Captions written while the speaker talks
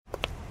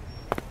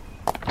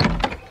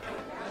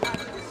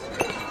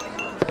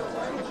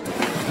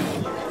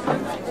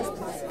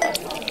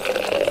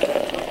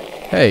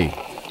Hey,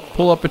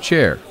 pull up a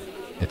chair.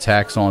 It's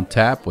Hacks on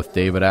Tap with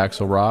David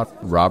Axelrod,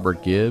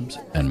 Robert Gibbs,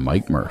 and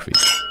Mike Murphy.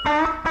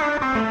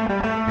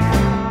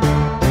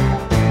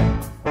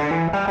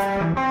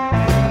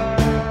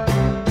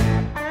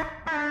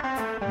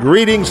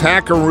 Greetings,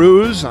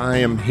 hackaroos. I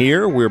am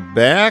here. We're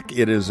back.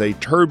 It is a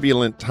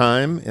turbulent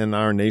time in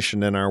our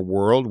nation and our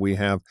world. We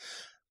have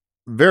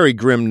very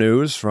grim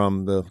news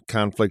from the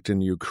conflict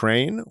in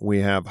Ukraine.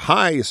 We have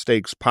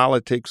high-stakes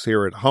politics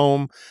here at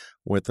home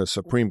with a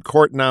Supreme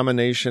Court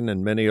nomination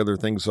and many other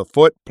things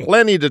afoot.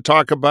 Plenty to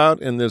talk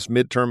about in this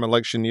midterm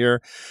election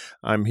year.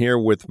 I'm here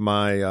with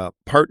my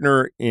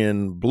partner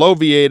in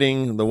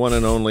bloviating, the one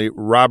and only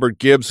Robert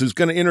Gibbs, who's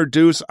going to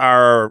introduce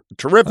our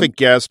terrific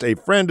guest, a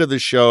friend of the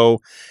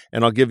show,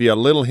 and I'll give you a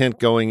little hint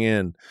going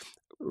in.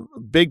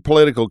 Big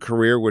political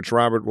career, which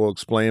Robert will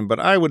explain, but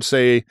I would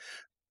say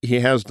he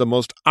has the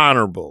most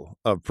honorable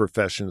of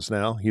professions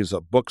now. He's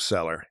a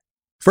bookseller.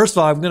 First of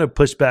all, I'm going to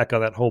push back on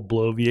that whole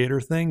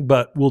bloviator thing,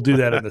 but we'll do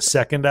that in the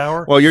second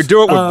hour. Well, you'll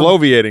do it with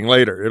bloviating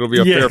later. It'll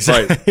be a fair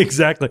fight.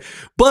 Exactly.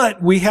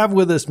 But we have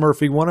with us,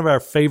 Murphy, one of our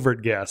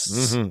favorite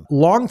guests,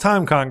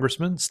 longtime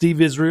Congressman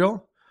Steve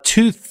Israel,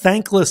 2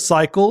 thankless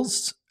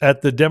cycles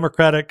at the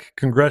Democratic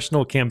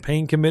Congressional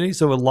Campaign Committee,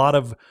 so a lot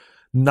of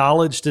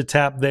knowledge to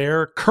tap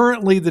there.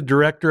 Currently the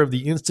director of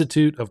the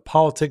Institute of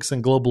Politics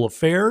and Global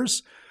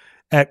Affairs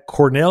at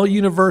Cornell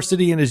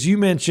University. And as you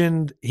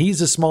mentioned, he's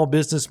a small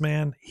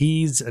businessman.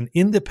 He's an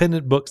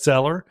independent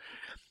bookseller,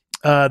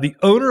 the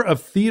owner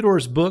of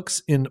Theodore's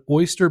Books in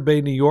Oyster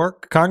Bay, New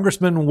York.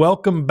 Congressman,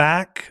 welcome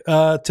back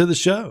to the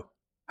show.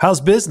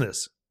 How's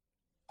business?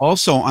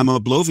 Also, I'm a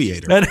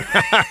bloviator.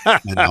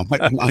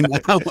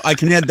 I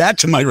can add that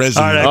to my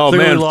resume. Right, oh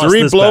man,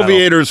 3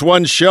 bloviators, battle.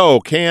 1 show.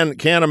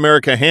 Can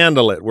America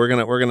handle it? We're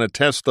gonna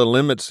test the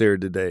limits here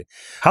today.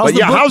 How's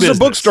the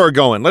bookstore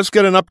going? Let's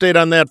get an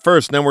update on that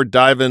first, and then we're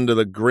diving into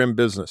the grim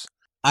business.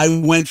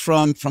 I went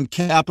from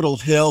Capitol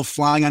Hill,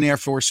 flying on Air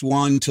Force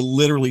One, to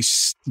literally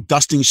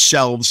dusting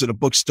shelves at a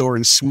bookstore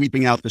and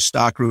sweeping out the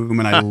stockroom,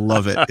 and I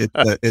love it.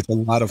 It's a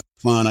lot of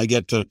fun. I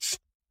get to.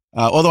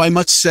 Although I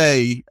must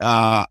say,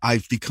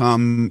 I've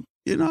become,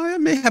 I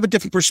may have a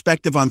different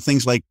perspective on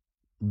things like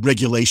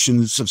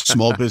regulations of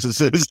small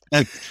businesses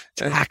and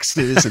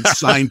taxes and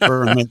sign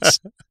permits.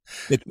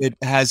 It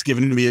has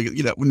given me,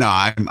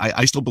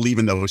 I still believe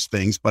in those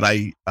things, but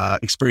I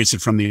experience it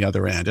from the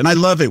other end. And I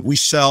love it.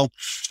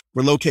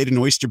 We're located in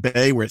Oyster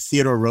Bay, where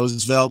Theodore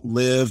Roosevelt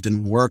lived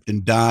and worked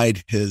and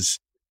died. His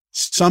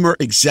summer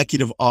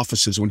executive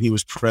offices when he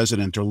was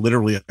president are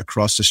literally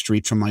across the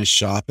street from my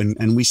shop.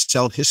 And we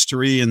sell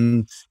history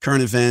and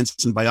current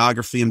events and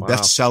biography and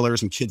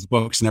bestsellers and kids'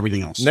 books and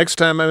everything else. Next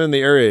time I'm in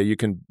the area, you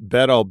can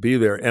bet I'll be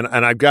there. And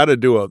I've got to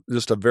do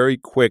just a very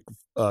quick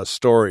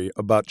story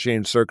about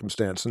changed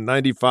circumstance. In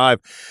 95,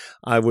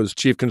 I was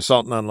chief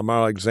consultant on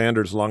Lamar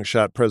Alexander's long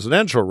shot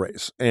presidential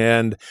race.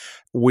 And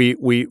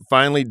we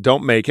finally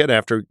don't make it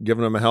after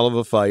giving him a hell of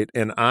a fight.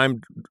 And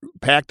I'm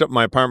packed up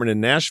my apartment in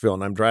Nashville,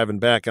 and I'm driving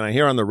back, and I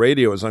hear on the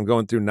radio as I'm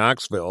going through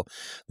Knoxville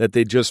that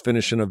they just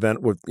finished an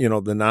event with,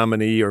 the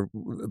nominee or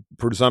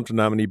presumptive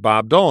nominee,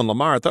 Bob Dole, and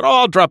Lamar. I thought,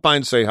 I'll drop by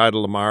and say hi to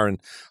Lamar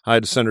and hi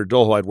to Senator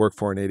Dole, who I'd worked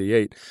for in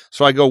 88.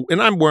 So I go,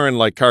 and I'm wearing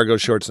like cargo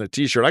shorts and a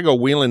T-shirt. I go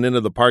wheeling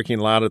into the parking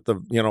lot at the,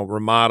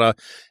 Ramada,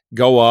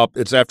 go up.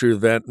 It's after the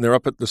event, and they're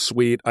up at the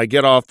suite. I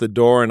get off the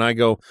door, and I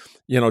go,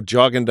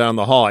 jogging down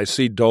the hall. I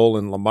see Dole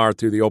and Lamar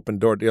through the open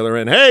door at the other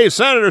end. Hey,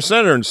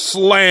 Senator, and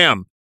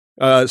slam.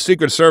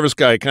 Secret Service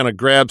guy kind of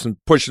grabs and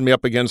pushes me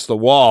up against the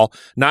wall,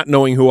 not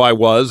knowing who I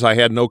was. I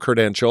had no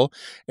credential.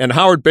 And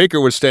Howard Baker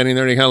was standing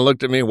there, and he kind of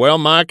looked at me. Well,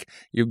 Mike,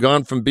 you've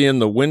gone from being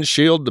the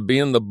windshield to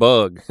being the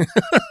bug.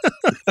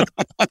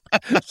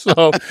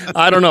 So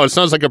I don't know. It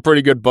sounds like a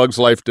pretty good bug's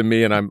life to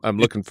me, and I'm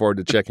looking forward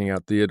to checking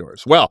out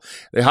Theodore's. Well,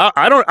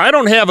 I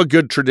don't have a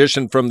good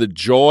tradition from the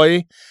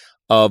joy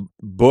of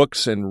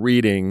books and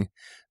reading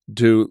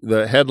to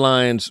the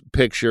headlines,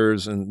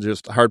 pictures, and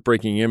just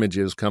heartbreaking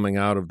images coming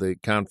out of the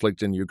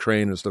conflict in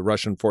Ukraine as the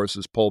Russian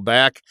forces pull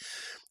back,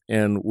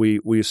 and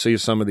we see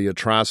some of the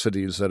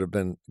atrocities that have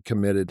been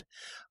committed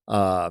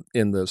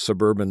in the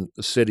suburban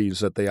cities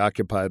that they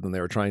occupied when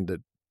they were trying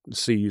to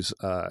seize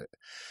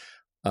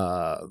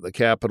the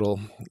capital.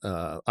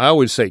 I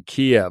always say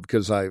Kiev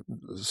because I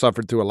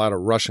suffered through a lot of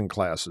Russian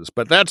classes,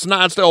 but that's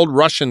the old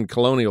Russian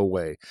colonial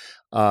way.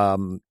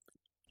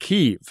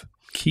 Kyiv,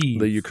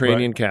 the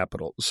Ukrainian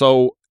capital.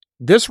 So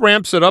this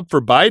ramps it up for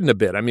Biden a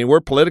bit. I mean,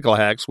 we're political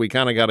hacks. We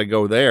kind of got to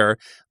go there.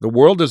 The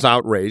world is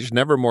outraged,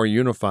 never more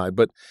unified.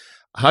 But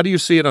how do you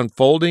see it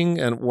unfolding?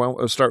 And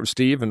we'll start with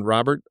Steve and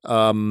Robert.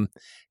 And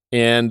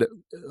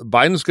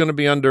Biden's going to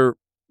be under,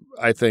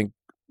 I think,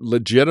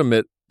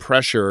 legitimate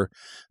pressure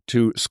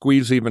to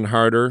squeeze even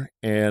harder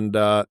and,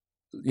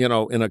 in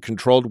a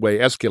controlled way,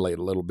 escalate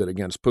a little bit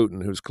against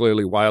Putin, who's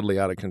clearly wildly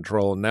out of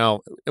control and now,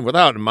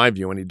 without, in my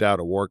view, any doubt,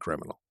 a war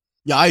criminal.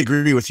 Yeah, I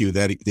agree with you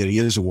that he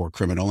is a war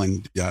criminal,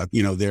 and the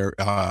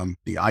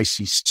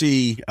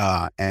ICC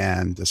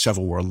and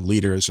several world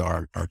leaders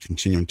are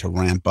continuing to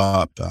ramp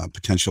up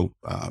potential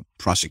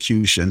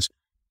prosecutions.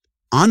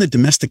 On the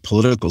domestic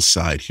political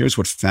side, here's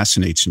what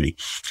fascinates me.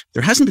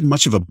 There hasn't been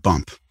much of a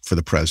bump for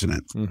the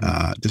president,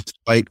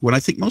 despite what I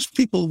think most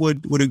people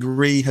would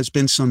agree has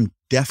been some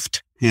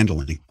deft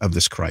handling of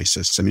this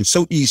crisis. I mean, it's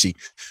so easy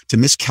to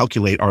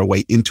miscalculate our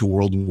way into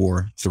World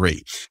War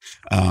III.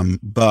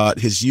 But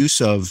his use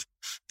of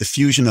the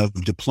fusion of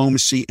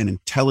diplomacy and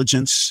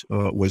intelligence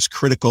was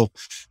critical.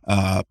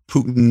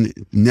 Putin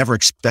never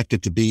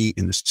expected to be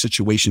in the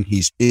situation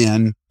he's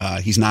in.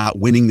 He's not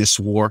winning this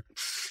war.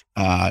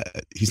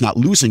 He's not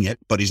losing it,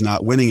 but he's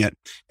not winning it.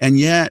 And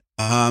yet,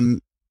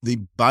 the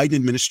Biden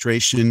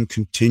administration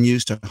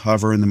continues to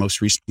hover in the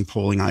most recent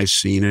polling I've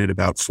seen at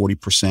about 40%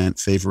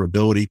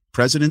 favorability.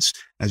 Presidents,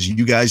 as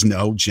you guys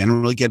know,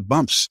 generally get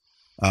bumps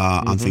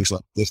on things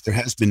like this. There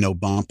has been no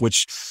bump,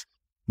 which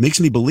makes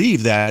me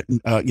believe that,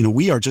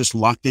 we are just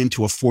locked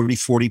into a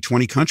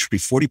 40-40-20 country.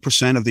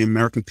 40% of the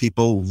American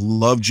people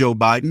love Joe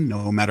Biden,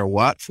 no matter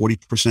what.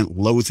 40%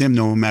 loathe him,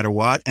 no matter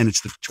what. And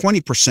it's the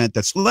 20%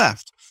 that's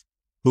left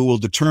who will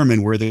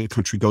determine where the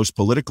country goes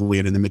politically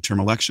and in the midterm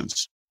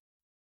elections.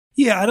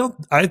 Yeah,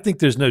 I think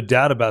there's no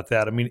doubt about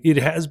that. I mean, it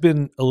has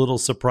been a little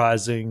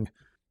surprising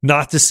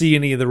not to see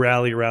any of the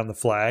rally around the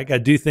flag. I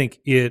do think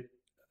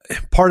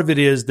part of it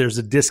is there's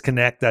a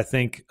disconnect, I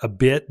think, a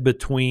bit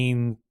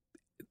between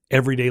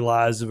everyday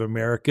lives of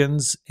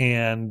Americans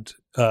and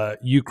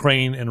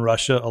Ukraine and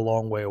Russia a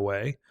long way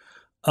away.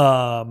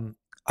 I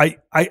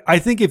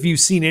think if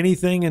you've seen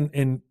anything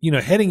and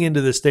heading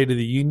into the State of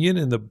the Union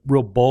and the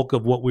real bulk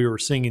of what we were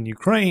seeing in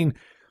Ukraine,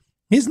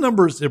 his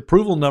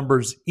approval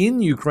numbers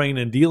in Ukraine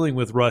and dealing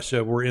with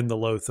Russia were in the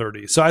low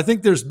 30s. So I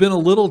think there's been a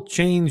little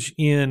change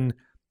in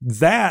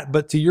that.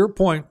 But to your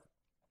point,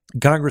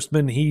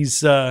 Congressman,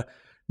 he's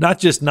not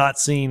just not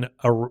seen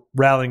a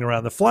rallying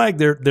around the flag.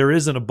 There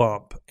isn't a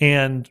bump.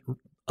 And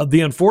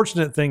the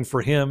unfortunate thing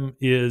for him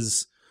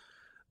is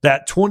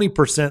that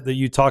 20% that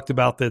you talked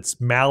about that's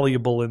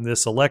malleable in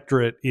this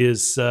electorate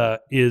is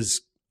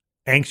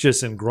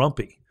anxious and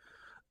grumpy.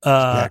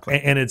 Exactly.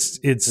 And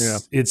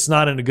it's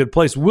not in a good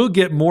place. We'll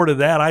get more to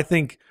that. I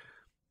think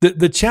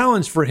the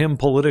challenge for him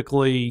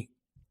politically,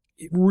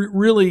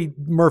 really,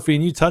 Murphy,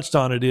 and you touched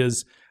on it,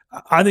 is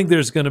I think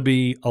there's going to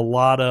be a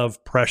lot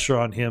of pressure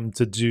on him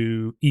to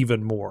do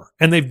even more.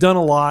 And they've done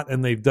a lot,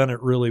 and they've done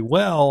it really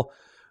well.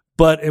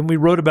 And we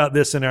wrote about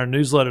this in our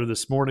newsletter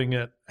this morning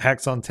at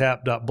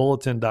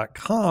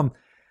hacksontap.bulletin.com.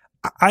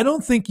 I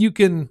don't think you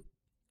can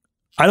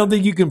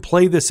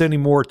play this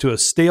anymore to a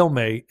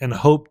stalemate and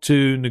hope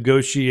to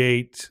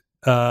negotiate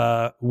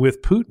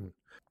with Putin,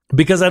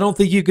 because I don't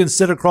think you can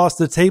sit across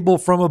the table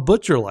from a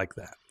butcher like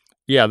that.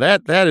 Yeah,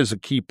 that is a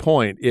key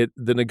point.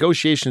 The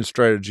negotiation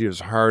strategy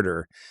is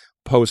harder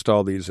post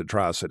all these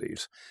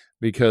atrocities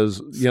because,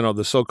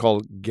 the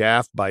so-called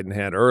gaffe Biden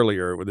had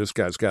earlier, where this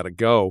guy's got to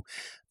go,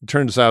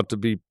 turns out to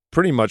be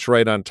pretty much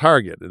right on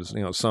target, as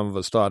some of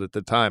us thought at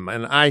the time.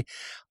 And I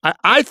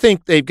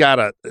think they've got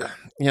to,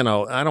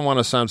 I don't want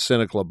to sound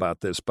cynical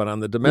about this, but on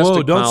the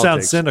domestic don't politics,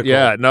 sound cynical.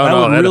 Yeah,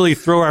 that would really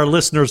throw our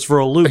listeners for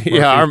a loop. Murphy.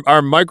 Yeah,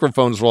 our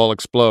microphones will all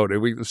explode.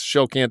 The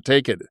show can't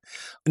take it.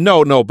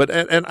 No, but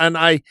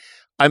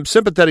I'm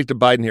sympathetic to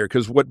Biden here,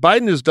 because what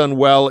Biden has done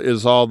well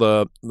is all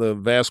the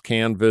vast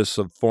canvas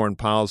of foreign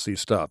policy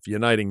stuff,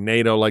 uniting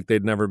NATO like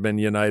they'd never been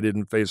united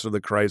in face of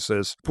the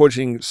crisis,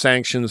 pushing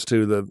sanctions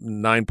to the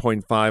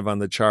 9.5 on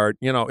the chart.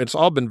 It's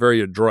all been very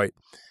adroit,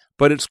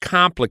 but it's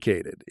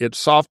complicated. It's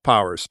soft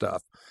power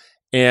stuff,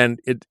 and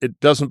it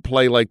doesn't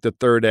play like the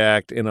third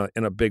act in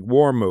a big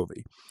war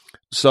movie.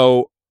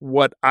 So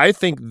what I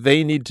think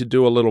they need to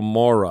do a little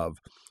more of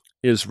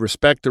is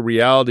respect the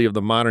reality of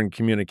the modern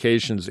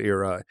communications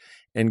era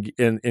and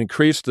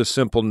increase the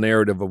simple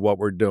narrative of what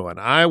we're doing.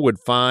 I would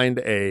find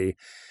a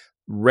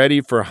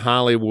ready for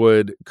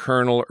Hollywood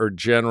colonel or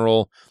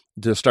general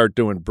to start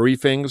doing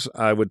briefings.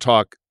 I would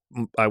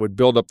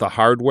build up the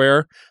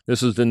hardware.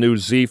 This is the new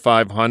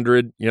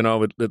Z500.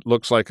 It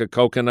looks like a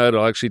coconut.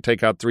 It'll actually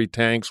take out 3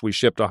 tanks. We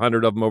shipped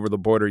 100 of them over the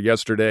border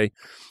yesterday.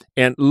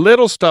 And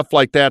little stuff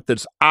like that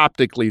that's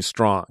optically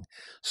strong.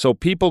 So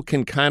people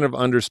can kind of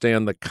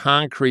understand the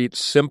concrete,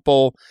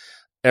 simple,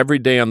 every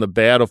day on the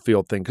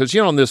battlefield thing. Because,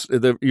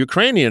 the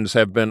Ukrainians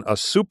have been a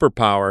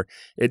superpower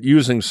at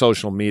using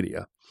social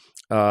media.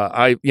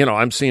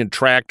 I'm seeing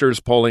tractors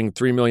pulling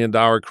 $3 million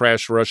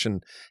crash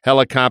Russian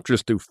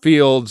helicopters through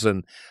fields.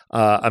 And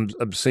I'm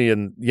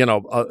seeing,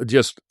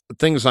 just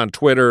things on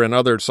Twitter and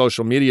other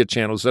social media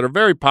channels that are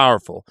very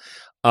powerful.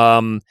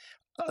 The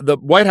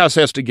White House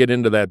has to get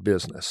into that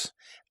business.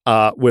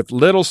 With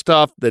little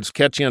stuff that's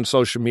catchy on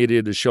social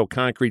media to show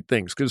concrete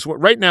things. Because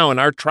right now in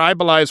our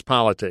tribalized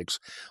politics,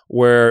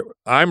 where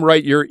I'm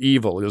right, you're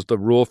evil is the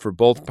rule for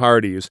both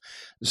parties,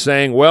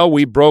 saying, well,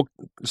 we broke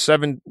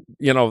 17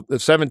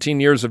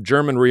 years of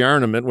German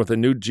rearmament with a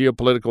new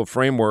geopolitical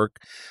framework,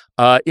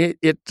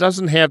 it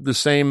doesn't have the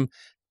same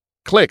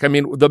click. I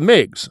mean, the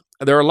MiGs,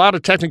 there are a lot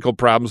of technical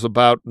problems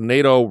about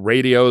NATO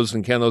radios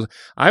and those.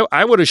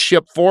 I would have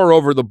shipped 4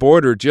 over the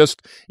border,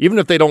 even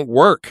if they don't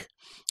work.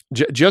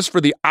 Just for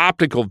the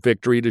optical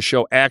victory to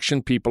show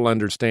action people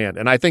understand.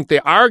 And I think they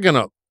are going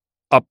to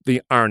up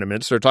the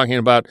armaments. They're talking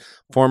about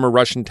former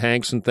Russian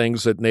tanks and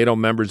things that NATO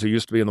members who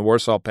used to be in the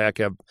Warsaw Pact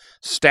have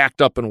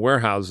stacked up in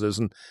warehouses.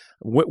 And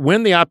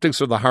win the optics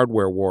of the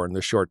hardware war in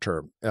the short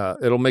term.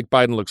 It'll make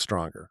Biden look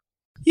stronger.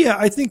 Yeah,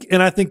 I think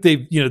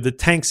they've, the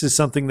tanks is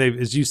something they've,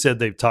 as you said,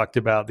 they've talked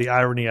about. The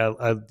irony,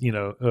 of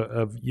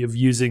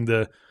using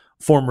the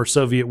former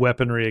Soviet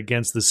weaponry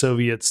against the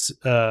Soviets,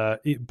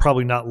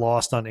 probably not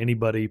lost on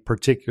anybody,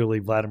 particularly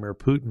Vladimir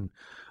Putin.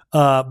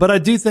 But I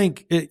do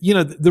think,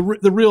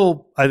 the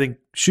real, I think,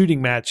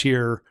 shooting match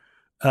here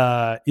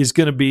is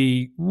going to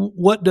be,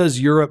 what does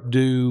Europe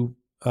do?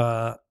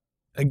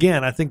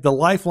 Again, I think the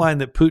lifeline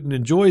that Putin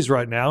enjoys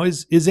right now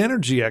is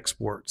energy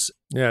exports.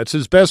 Yeah, it's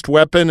his best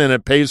weapon, and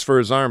it pays for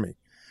his army.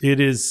 It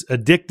is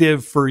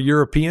addictive for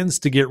Europeans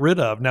to get rid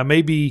of. Now,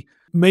 maybe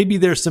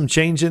there's some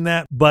change in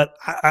that, but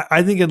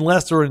I think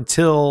unless or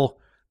until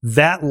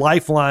that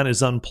lifeline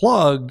is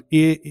unplugged,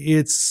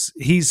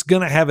 he's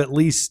going to have at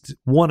least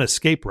one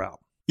escape route.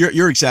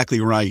 You're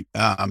exactly right.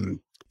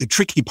 The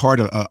tricky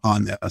part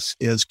on this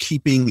is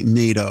keeping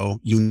NATO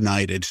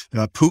united.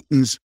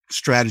 Putin's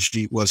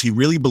strategy was he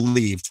really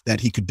believed that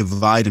he could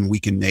divide and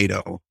weaken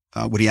NATO.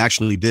 What he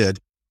actually did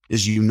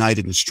is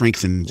united and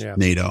strengthened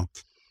NATO.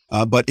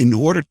 But in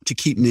order to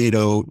keep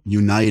NATO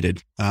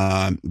united,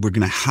 we're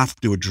going to have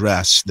to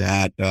address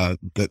that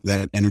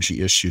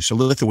energy issue. So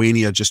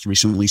Lithuania just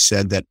recently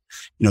said that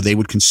they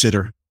would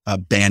consider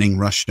banning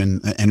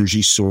Russian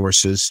energy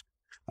sources.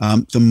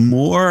 The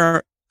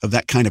more of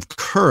that kind of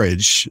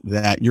courage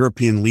that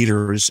European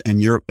leaders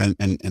and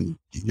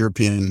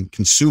European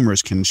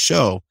consumers can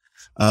show,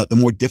 the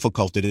more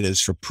difficult it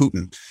is for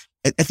Putin.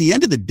 At the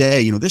end of the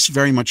day, this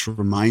very much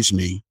reminds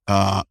me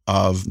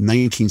of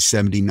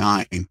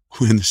 1979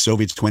 when the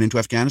Soviets went into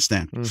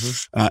Afghanistan,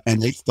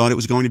 and they thought it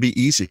was going to be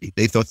easy.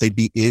 They thought they'd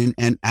be in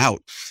and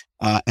out,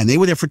 and they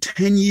were there for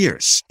 10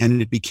 years,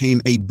 and it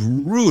became a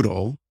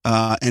brutal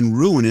and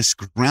ruinous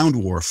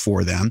ground war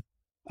for them,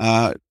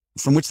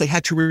 from which they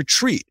had to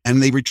retreat,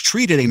 and they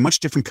retreated a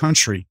much different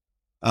country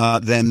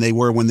than they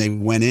were when they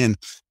went in.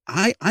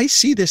 I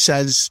see this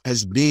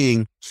as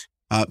being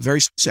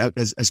as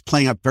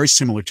playing out very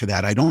similar to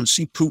that. I don't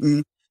see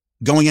Putin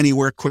going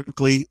anywhere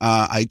quickly.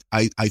 I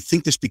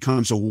think this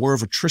becomes a war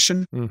of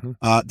attrition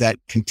that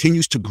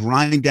continues to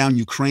grind down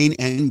Ukraine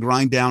and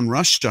grind down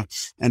Russia,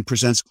 and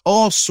presents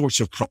all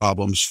sorts of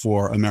problems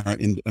for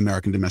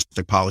American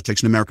domestic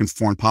politics and American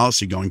foreign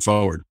policy going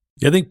forward.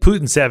 I think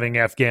Putin's having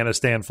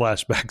Afghanistan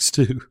flashbacks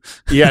too.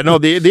 Yeah, no,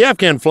 the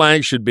Afghan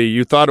flag should be,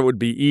 you thought it would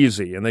be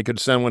easy, and they could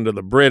send one to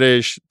the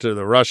British, to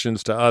the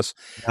Russians, to us.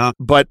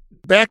 But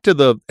back to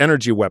the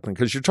energy weapon,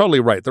 because you're totally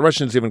right. The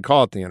Russians even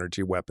call it the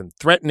energy weapon,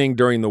 threatening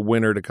during the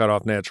winter to cut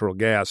off natural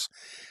gas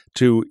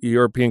to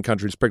European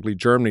countries, particularly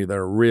Germany, that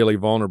are really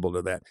vulnerable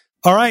to that.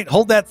 All right,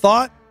 hold that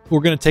thought.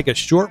 We're going to take a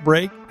short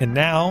break, and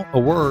now a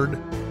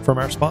word from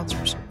our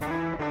sponsors.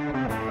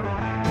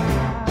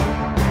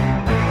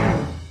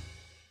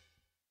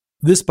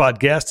 This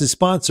podcast is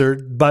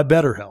sponsored by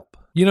BetterHelp.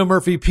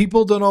 Murphy,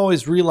 people don't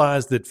always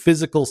realize that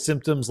physical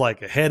symptoms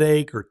like a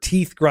headache or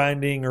teeth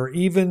grinding or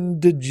even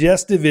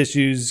digestive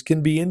issues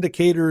can be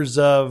indicators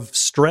of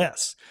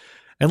stress.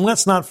 And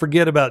let's not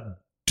forget about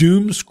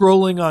doom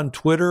scrolling on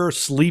Twitter,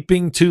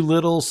 sleeping too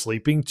little,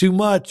 sleeping too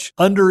much,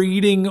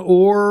 undereating,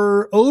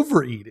 or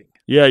overeating.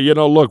 Yeah,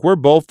 look, we're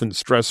both in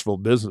stressful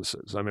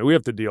businesses. I mean, we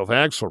have to deal with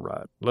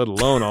Axelrod, let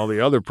alone all the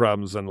other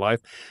problems in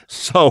life.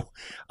 So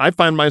I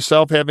find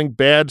myself having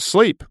bad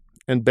sleep,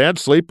 and bad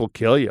sleep will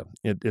kill you.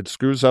 It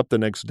screws up the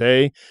next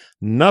day.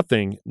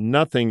 Nothing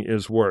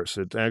is worse.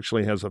 It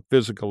actually has a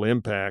physical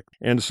impact.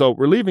 And so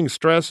relieving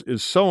stress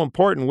is so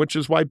important, which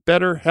is why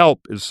BetterHelp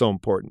is so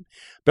important.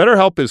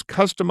 BetterHelp is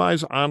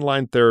customized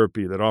online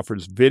therapy that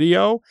offers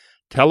video,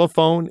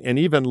 telephone, and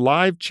even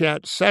live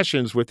chat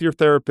sessions with your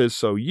therapist,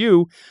 so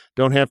you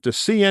don't have to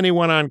see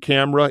anyone on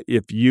camera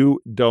if you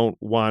don't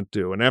want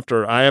to. And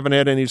after I haven't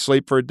had any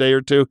sleep for a day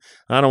or two,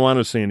 I don't want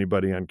to see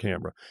anybody on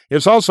camera.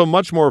 It's also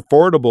much more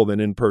affordable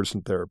than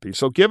in-person therapy.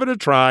 So give it a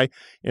try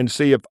and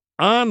see if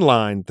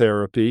online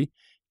therapy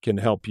can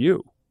help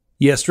you.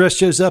 Yeah, stress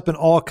shows up in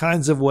all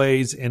kinds of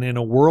ways, and in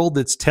a world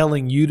that's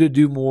telling you to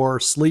do more,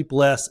 sleep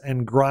less,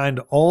 and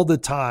grind all the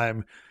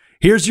time,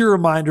 here's your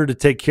reminder to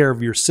take care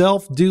of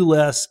yourself, do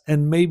less,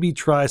 and maybe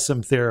try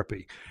some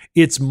therapy.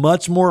 It's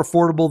much more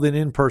affordable than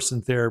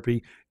in-person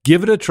therapy.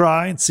 Give it a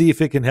try and see if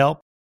it can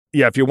help.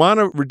 Yeah, if you want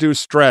to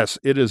reduce stress,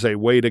 it is a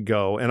way to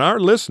go. And our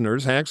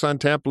listeners, Hacks on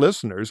Tap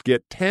listeners,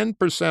 get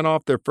 10%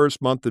 off their first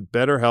month at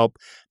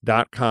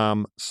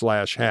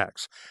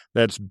BetterHelp.com/hacks.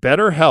 That's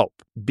BetterHelp,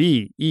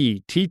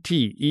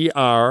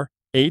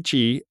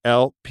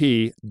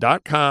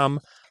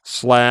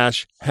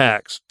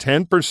 BetterHelp.com/hacks.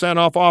 10%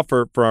 off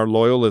offer for our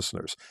loyal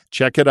listeners.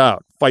 Check it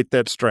out. Fight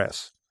that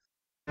stress.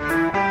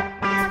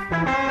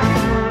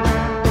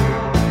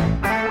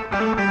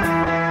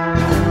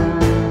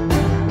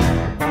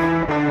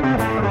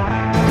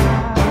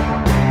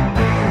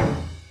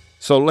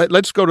 So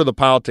let's go to the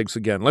politics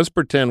again. Let's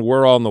pretend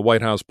we're all in the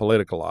White House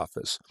political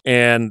office.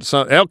 And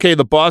so, okay,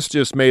 the boss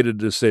just made a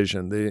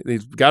decision.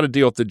 He's got to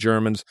deal with the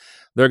Germans.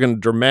 They're going to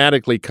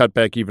dramatically cut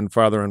back even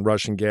farther on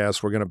Russian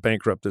gas. We're going to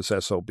bankrupt this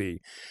SOB.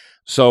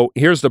 So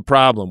here's the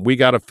problem. We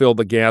got to fill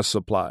the gas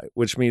supply,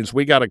 which means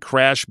we got to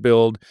crash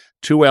build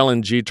 2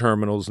 LNG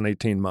terminals in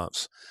 18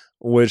 months,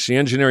 which the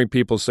engineering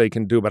people say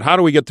can do. But how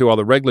do we get through all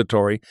the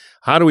regulatory?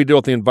 How do we deal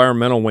with the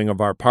environmental wing of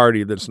our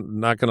party that's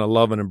not going to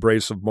love and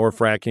embrace of more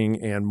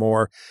fracking and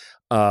more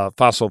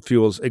fossil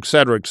fuels, et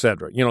cetera, et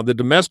cetera? You know, the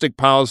domestic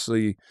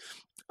policy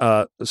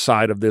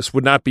side of this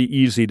would not be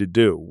easy to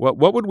do.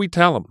 What would we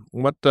tell them?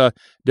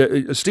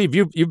 Steve,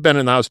 you've been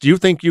in the House. Do you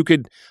think you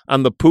could,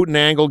 on the Putin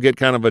angle, get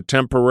kind of a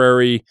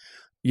temporary,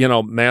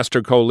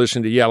 master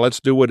coalition to, let's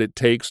do what it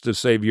takes to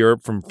save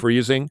Europe from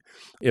freezing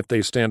if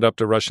they stand up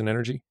to Russian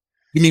energy?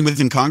 You mean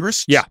within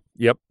Congress? Yeah.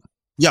 Yep.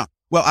 Yeah.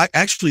 Well,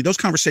 actually, those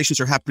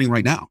conversations are happening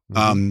right now.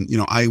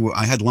 Mm-hmm.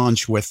 I had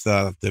lunch with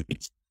the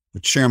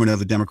chairman of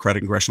the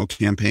Democratic Congressional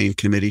Campaign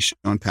Committee,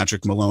 Sean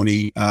Patrick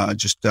Maloney,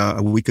 just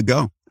a week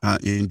ago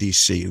in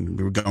D.C. And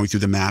we were going through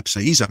the maps.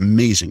 He's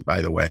amazing,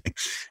 by the way.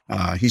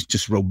 He's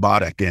just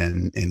robotic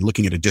and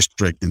looking at a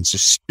district and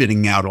just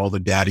spitting out all the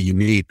data you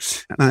need.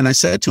 And I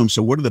said to him,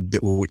 so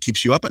what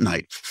keeps you up at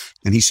night?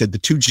 And he said the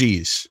 2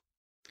 Gs,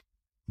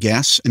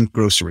 gas and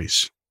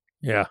groceries.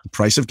 Yeah. The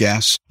price of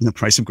gas and the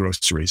price of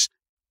groceries.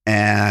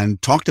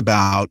 And talked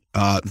about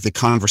the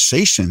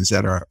conversations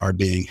that are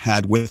being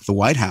had with the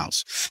White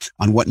House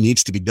on what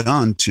needs to be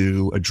done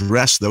to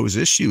address those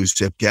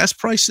issues. If gas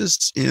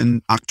prices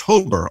in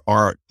October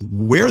are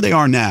where they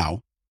are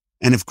now,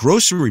 and if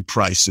grocery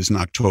prices in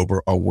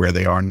October are where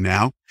they are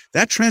now,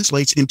 that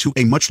translates into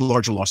a much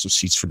larger loss of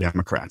seats for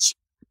Democrats.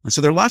 And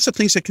so there are lots of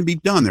things that can be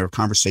done. There are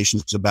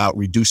conversations about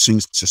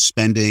reducing,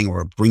 suspending,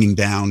 or bringing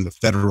down the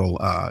federal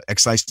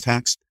excise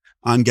tax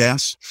on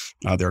gas.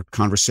 There are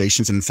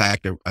conversations. And in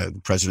fact,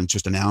 the president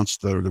just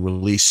announced the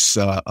release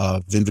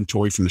of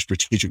inventory from the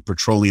Strategic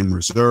Petroleum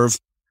Reserve.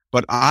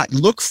 But I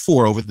look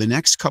for, over the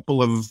next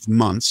couple of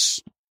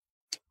months,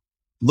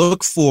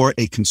 look for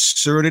a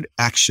concerted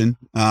action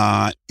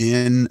among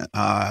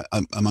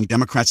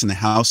Democrats in the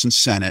House and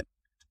Senate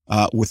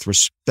with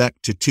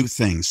respect to 2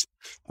 things.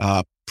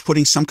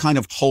 Putting some kind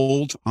of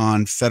hold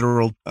on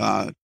federal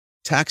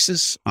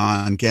taxes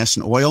on gas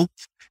and oil,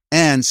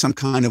 and some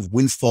kind of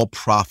windfall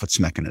profits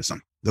mechanism.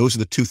 Those are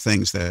the 2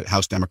 things that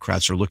House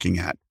Democrats are looking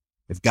at.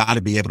 They've got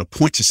to be able to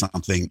point to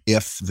something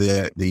if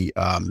the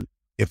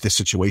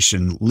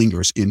situation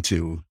lingers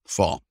into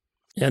fall.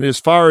 And as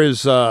far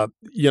as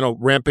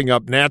ramping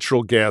up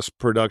natural gas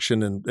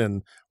production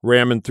and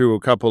ramming through a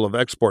couple of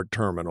export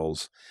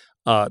terminals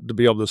to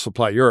be able to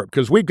supply Europe,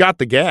 because we've got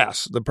the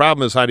gas. The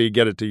problem is, how do you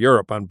get it to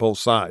Europe on both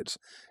sides?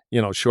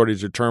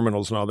 Shortage of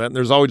terminals and all that. And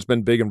there's always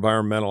been big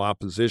environmental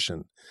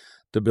opposition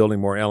to building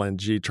more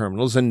LNG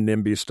terminals and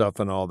NIMBY stuff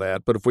and all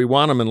that. But if we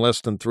want them in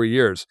less than 3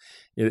 years,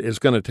 it's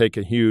going to take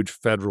a huge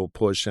federal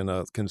push and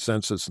a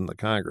consensus in the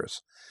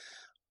Congress.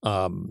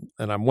 And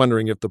I'm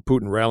wondering if the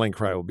Putin rallying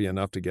cry will be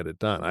enough to get it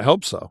done. I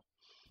hope so.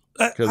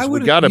 Because we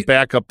got to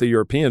back up the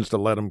Europeans to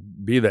let them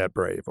be that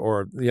brave,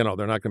 or, they're not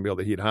going to be able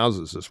to heat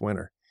houses this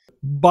winter.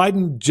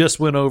 Biden just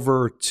went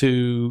over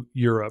to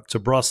Europe, to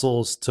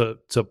Brussels, to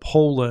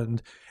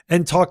Poland,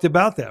 and talked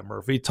about that,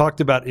 Murphy. Talked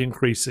about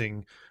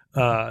increasing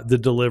the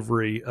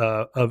delivery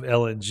of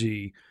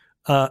LNG.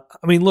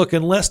 Look,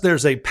 unless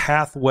there's a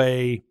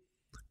pathway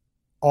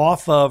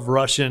off of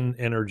Russian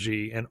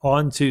energy and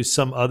onto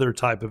some other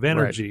type of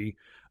energy,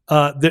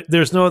 right,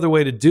 there's no other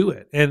way to do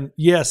it. And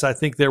yes, I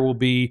think there will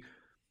be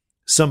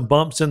some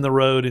bumps in the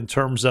road in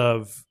terms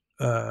of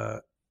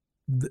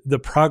the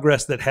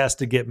progress that has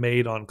to get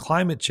made on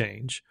climate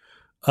change.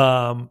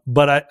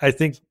 But I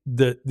think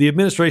the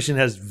administration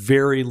has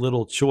very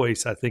little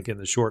choice, I think, in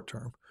the short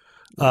term.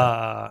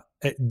 An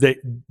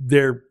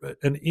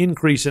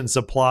increase in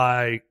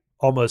supply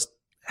almost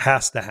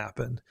has to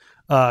happen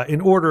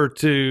in order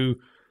to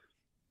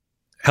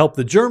help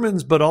the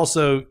Germans, but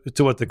also,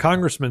 to what the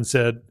congressman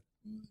said,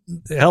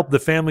 help the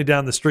family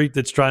down the street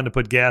that's trying to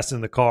put gas in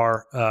the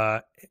car.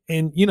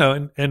 And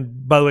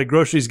by the way,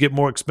 groceries get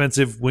more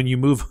expensive when you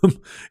move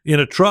them in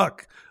a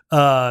truck.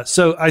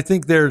 So I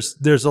think there's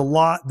a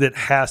lot that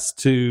has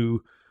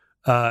to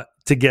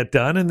get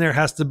done, and there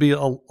has to be a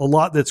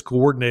lot that's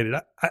coordinated.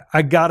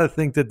 I got to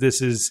think that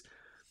this is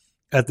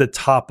at the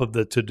top of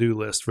the to-do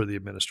list for the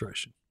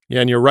administration. Yeah,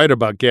 and you're right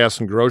about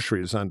gas and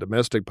groceries on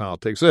domestic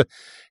politics.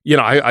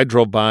 I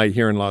drove by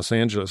here in Los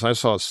Angeles. I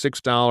saw a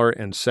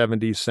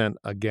 $6.70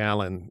 a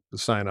gallon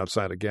sign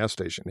outside a gas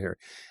station here.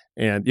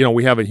 And,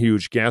 we have a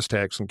huge gas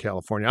tax in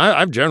California.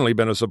 I've generally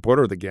been a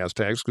supporter of the gas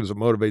tax because it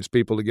motivates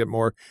people to get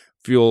more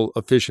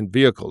fuel-efficient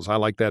vehicles. I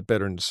like that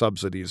better than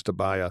subsidies to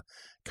buy a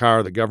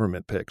car the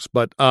government picks.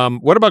 But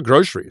what about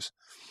groceries?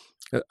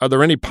 Are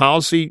there any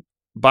policy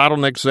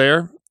bottlenecks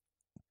there?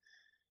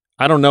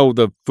 I don't know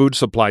the food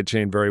supply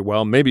chain very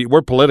well. Maybe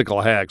we're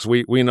political hacks.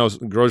 We know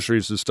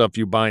groceries is stuff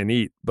you buy and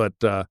eat. But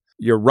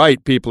you're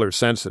right, people are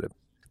sensitive.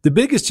 The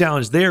biggest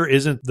challenge there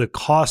isn't the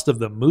cost of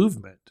the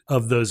movement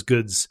of those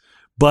goods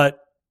But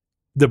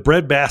the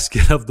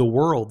breadbasket of the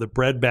world, the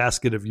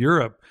breadbasket of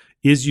Europe,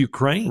 is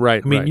Ukraine.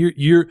 Right. I mean,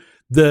 you're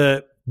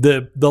the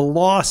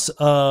loss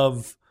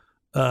of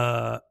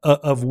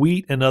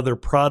wheat and other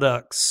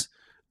products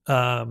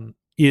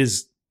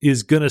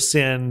is going to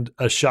send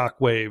a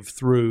shockwave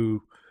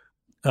through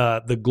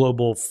the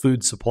global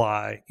food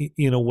supply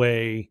in a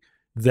way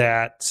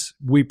that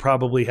we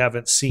probably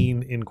haven't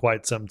seen in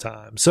quite some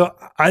time. So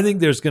I think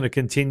there's going to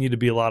continue to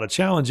be a lot of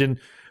challenge. And,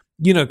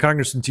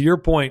 Congressman, to your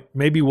point,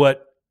 maybe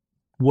what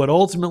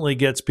ultimately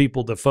gets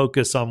people to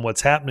focus on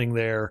what's happening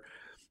there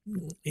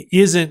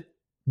isn't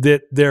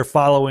that they're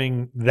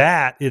following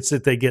that. It's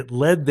that they get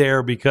led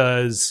there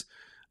because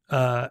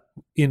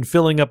in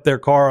filling up their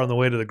car on the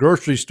way to the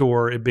grocery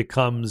store, it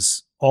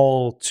becomes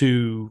all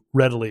too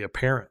readily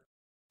apparent.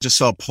 Just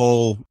saw a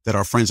poll that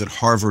our friends at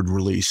Harvard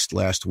released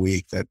last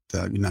week that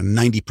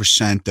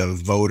 90% of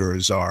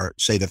voters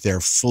say that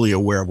they're fully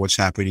aware of what's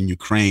happening in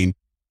Ukraine,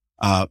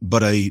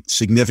 but a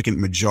significant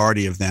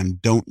majority of them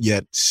don't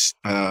yet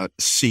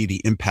see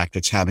the impact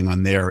it's having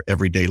on their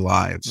everyday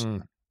lives.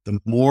 The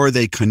more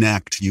they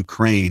connect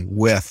Ukraine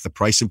with the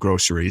price of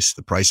groceries,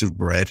 the price of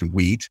bread and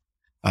wheat,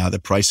 the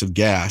price of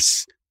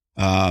gas,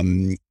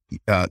 the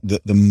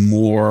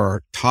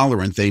more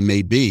tolerant they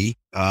may be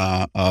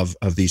of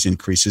these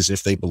increases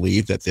if they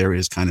believe that there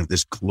is kind of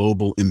this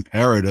global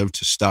imperative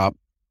to stop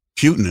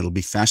Putin. It'll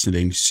be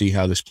fascinating to see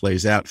how this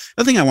plays out.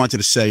 The thing I wanted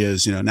to say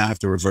is, now I have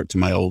to revert to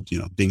my old,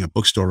 being a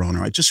bookstore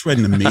owner. I just read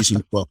an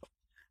amazing book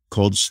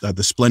called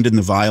The Splendid and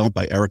the Vile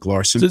by Eric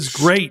Larson. This is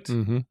great.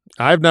 Mm-hmm.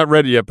 I've not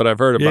read it yet, but I've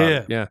heard about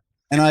it. Yeah.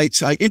 And I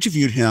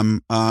interviewed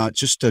him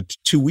just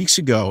 2 weeks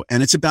ago,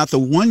 and it's about the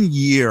 1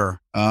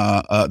 year,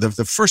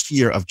 the first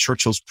year of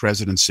Churchill's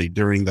presidency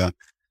during the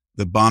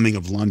bombing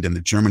of London,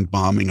 the German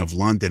bombing of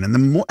London.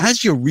 And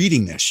as you're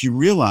reading this, you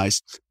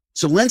realize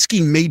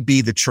Zelensky may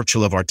be the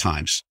Churchill of our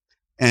times,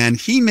 and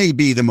he may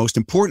be the most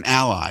important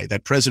ally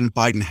that President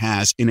Biden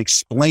has in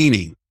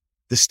explaining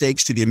the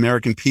stakes to the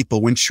American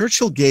people. When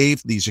Churchill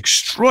gave these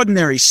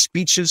extraordinary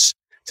speeches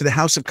to the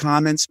House of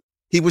Commons,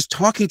 he was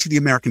talking to the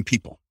American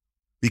people,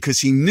 because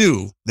he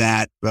knew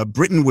that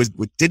Britain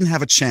didn't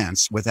have a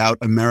chance without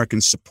American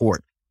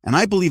support. And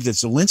I believe that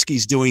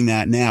Zelensky's doing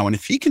that now. And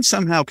if he can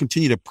somehow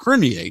continue to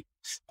permeate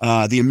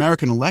the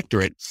American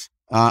electorate,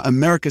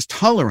 America's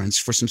tolerance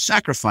for some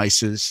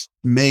sacrifices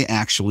may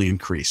actually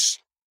increase.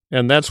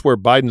 And that's where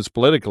Biden's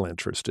political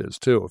interest is,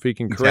 too. If he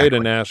can create a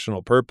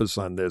national purpose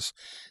on this,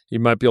 he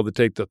might be able to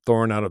take the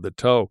thorn out of the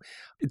toe.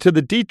 To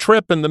the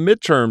D-trip and the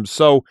midterms,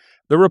 so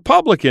the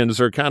Republicans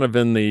are kind of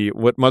in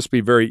what must be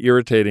very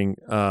irritating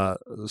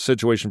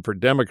situation for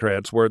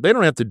Democrats, where they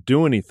don't have to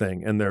do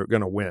anything and they're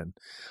going to win.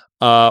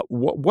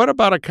 What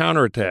about a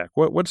counterattack?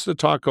 What's the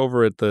talk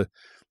over at the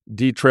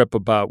D-trip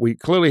about? We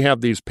clearly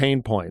have these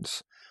pain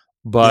points,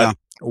 but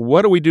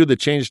what do we do to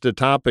change the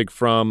topic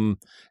from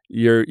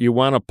you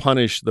want to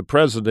punish the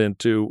president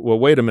to, well,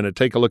 wait a minute,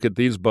 take a look at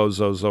these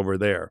bozos over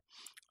there.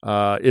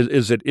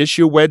 Is it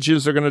issue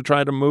wedges they're going to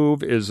try to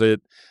move? Is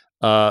it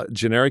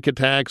generic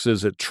attacks?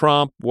 Is it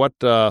Trump? What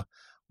do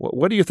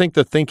you think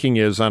the thinking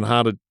is on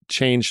how to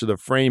change the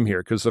frame here?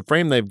 Because the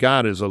frame they've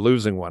got is a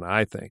losing one,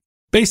 I think.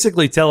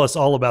 Basically, tell us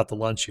all about the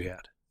lunch you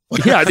had.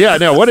 Yeah.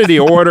 No, what did he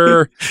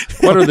order?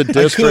 What are the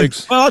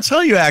districts? Well, I'll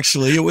tell you,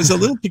 actually, it was a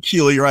little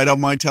peculiar. I don't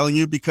mind telling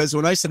you, because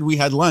when I said we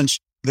had lunch,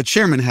 the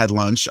chairman had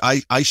lunch.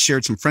 I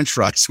shared some French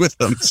fries with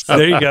him. So.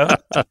 There you go.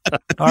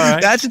 All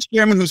right. That's the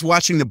chairman who's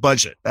watching the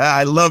budget.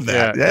 I love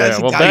that. Yeah.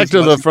 Well, back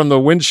to from the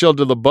windshield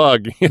to the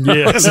bug.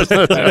 Yes.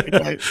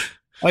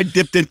 I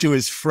dipped into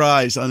his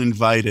fries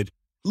uninvited.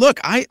 Look,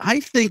 I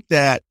think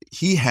that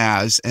he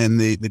has, and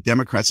the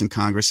Democrats in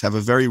Congress have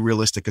a very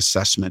realistic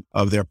assessment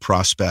of their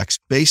prospects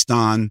based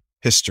on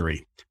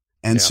history.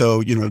 And so,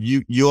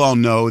 you all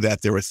know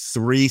that there are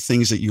three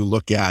things that you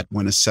look at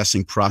when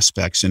assessing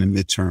prospects in a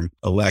midterm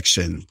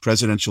election: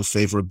 presidential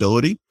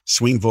favorability,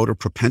 swing voter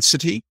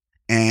propensity,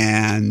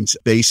 and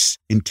base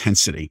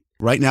intensity.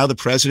 Right now, the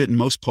president, in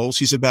most polls,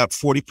 he's about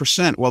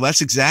 40%. Well,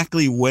 that's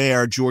exactly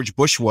where George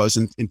Bush was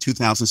in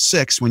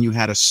 2006, when you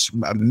had a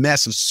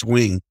massive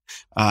swing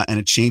and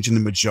a change in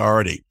the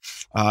majority.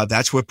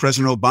 That's where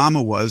President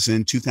Obama was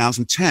in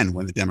 2010,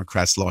 when the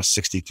Democrats lost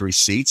 63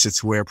 seats.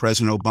 It's where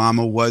President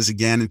Obama was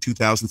again in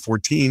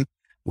 2014,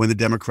 when the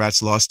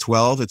Democrats lost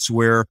 12. It's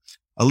where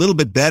a little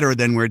bit better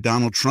than where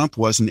Donald Trump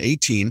was in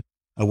 2018.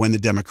 When the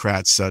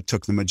Democrats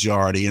took the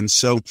majority. And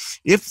so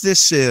if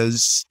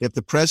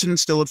the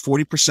president's still at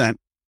 40%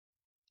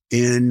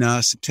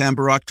 in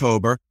September,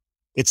 October,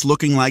 it's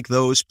looking like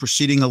those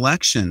preceding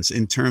elections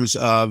in terms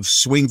of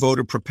swing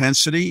voter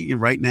propensity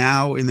right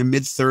now in the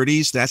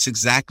mid-30s. That's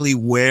exactly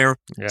where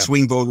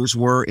swing voters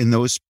were in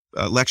those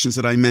elections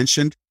that I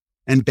mentioned.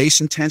 And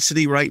base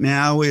intensity right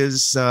now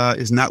is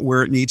not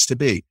where it needs to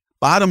be.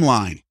 Bottom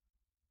line,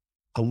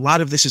 a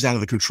lot of this is out of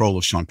the control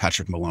of Sean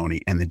Patrick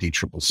Maloney and the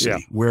DCCC. Yeah.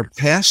 We're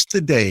past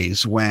the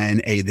days when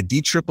the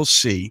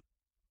DCCC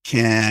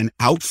can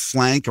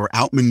outflank or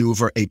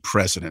outmaneuver a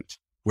president.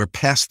 We're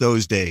past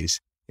those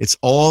days. It's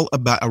all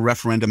about a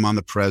referendum on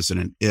the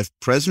president. If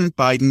President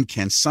Biden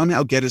can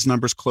somehow get his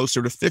numbers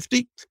closer to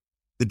 50,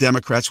 the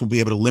Democrats will be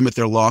able to limit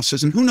their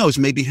losses and who knows,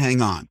 maybe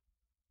hang on.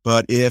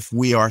 But if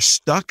we are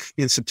stuck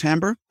in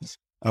September,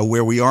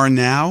 where we are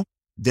now,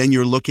 then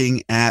you're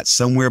looking at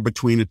somewhere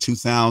between a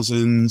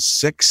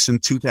 2006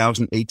 and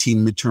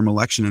 2018 midterm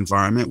election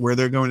environment where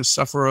they're going to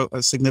suffer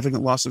a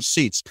significant loss of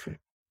seats.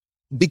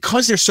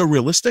 Because they're so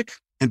realistic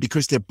and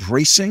because they're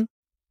bracing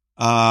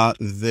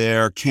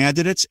their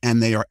candidates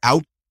and they are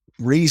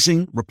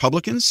outraising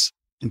Republicans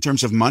in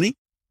terms of money,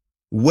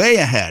 way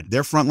ahead.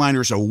 Their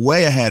frontliners are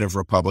way ahead of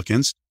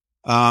Republicans.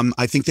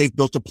 I think they've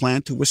built a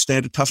plan to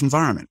withstand a tough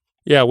environment.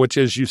 Yeah, which,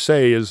 as you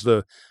say, is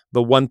the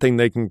one thing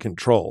they can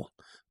control,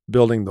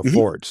 building the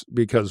forts,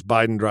 because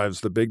Biden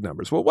drives the big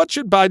numbers. Well, what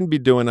should Biden be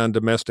doing on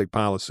domestic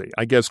policy?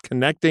 I guess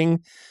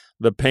connecting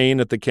the pain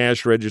at the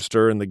cash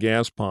register and the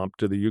gas pump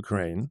to the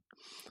Ukraine.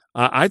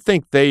 I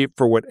think they,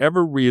 for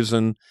whatever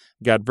reason,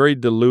 got very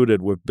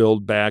diluted with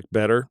Build Back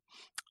Better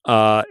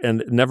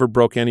and never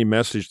broke any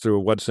message through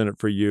what's in it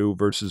for you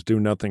versus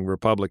do nothing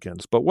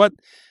Republicans. But what,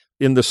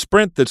 in the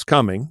sprint that's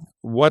coming,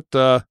 what's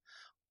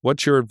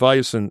your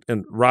advice? And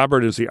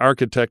Robert is the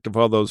architect of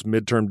all those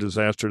midterm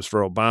disasters for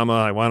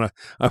Obama.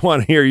 I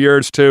want to hear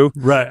yours too.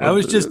 Right. I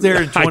was just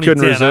there in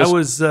 2010. I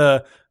was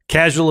a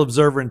casual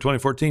observer in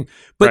 2014.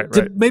 But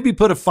to maybe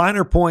put a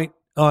finer point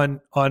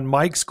on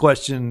Mike's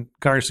question,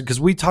 Congressman, because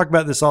we talk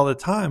about this all the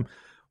time.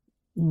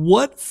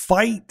 What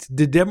fight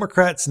do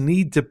Democrats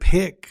need to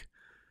pick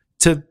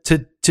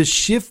to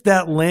shift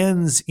that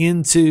lens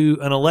into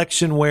an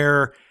election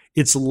where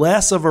it's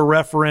less of a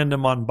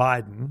referendum on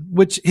Biden,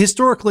 which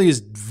historically is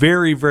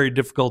very, very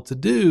difficult to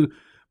do.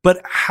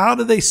 But how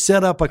do they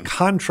set up a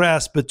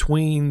contrast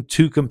between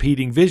two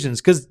competing visions?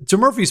 Because to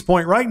Murphy's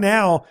point, right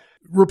now,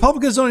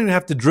 Republicans don't even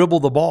have to dribble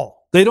the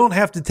ball. They don't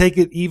have to take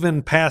it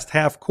even past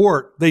half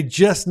court. They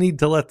just need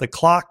to let the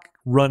clock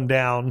run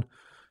down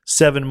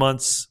 7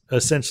 months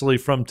essentially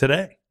from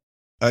today.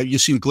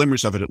 You've seen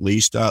glimmers of it, at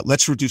least.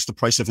 Let's reduce the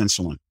price of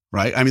insulin,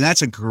 right? I mean,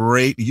 that's a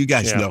great, you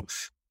guys know,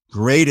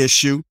 great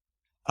issue.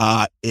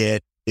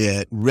 It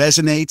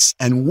resonates,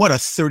 and what a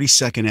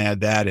 30-second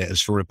ad that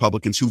is for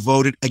Republicans who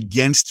voted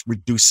against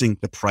reducing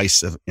the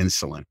price of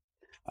insulin.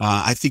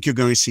 I think you're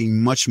going to see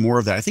much more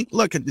of that. I think,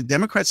 look, the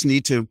Democrats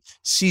need to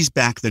seize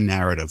back the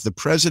narrative. The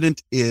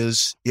president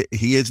is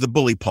the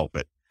bully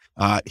pulpit.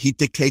 He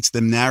dictates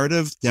the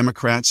narrative.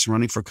 Democrats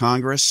running for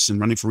Congress and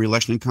running for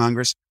re-election in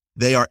Congress,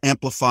 they are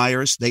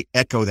amplifiers. They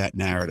echo that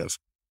narrative.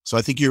 So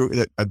I think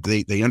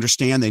they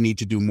understand they need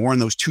to do more on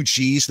those two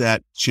G's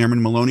that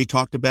Chairman Maloney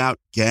talked about,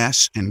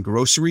 gas and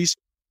groceries.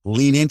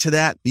 Lean into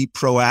that, be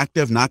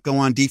proactive, not go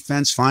on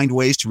defense, find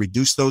ways to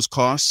reduce those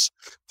costs,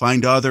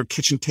 find other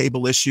kitchen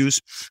table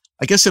issues.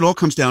 I guess it all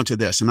comes down to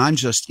this, and I'm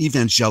just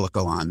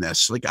evangelical on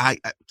this. Like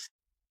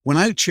when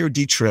I chair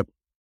D-Trip,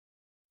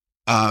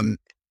 and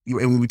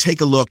when we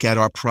take a look at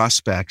our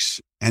prospects,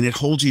 and it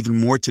holds even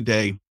more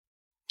today,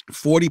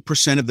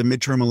 40% of the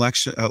midterm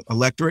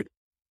electorate,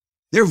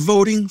 they're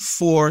voting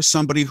for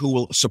somebody who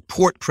will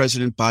support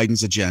President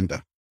Biden's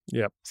agenda.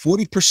 Yep.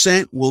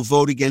 40% will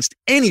vote against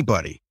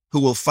anybody who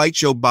will fight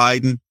Joe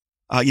Biden,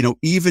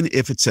 even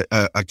if it's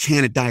a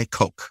can of Diet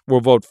Coke.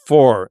 We'll vote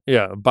for,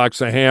 a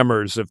box of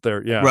hammers if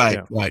they're, Right.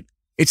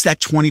 It's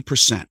that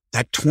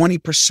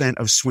 20%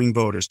 of swing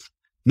voters.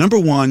 Number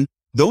one,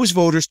 those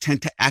voters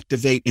tend to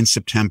activate in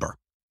September.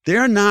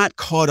 They're not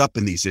caught up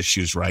in these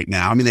issues right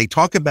now. I mean, they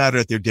talk about it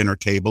at their dinner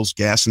tables,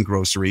 gas and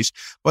groceries,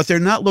 but they're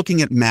not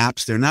looking at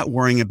maps. They're not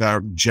worrying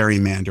about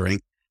gerrymandering.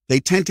 They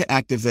tend to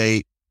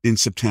activate in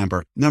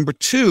September. Number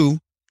two,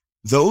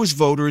 those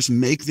voters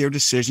make their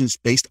decisions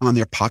based on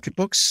their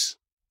pocketbooks.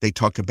 They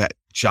talk about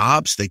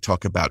jobs. They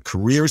talk about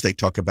careers. They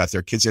talk about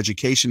their kids'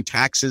 education,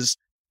 taxes,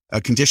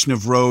 condition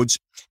of roads.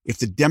 If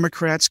the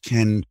Democrats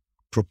can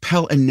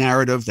propel a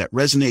narrative that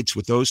resonates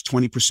with those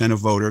 20% of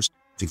voters,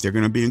 I think they're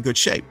going to be in good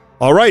shape.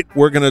 All right,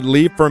 we're going to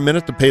leave for a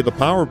minute to pay the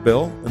power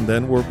bill, and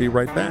then we'll be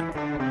right back.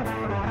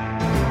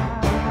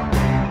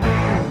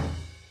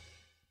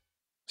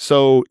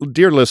 So,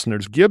 dear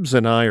listeners, Gibbs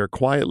and I are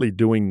quietly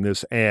doing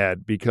this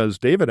ad because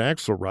David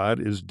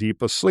Axelrod is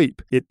deep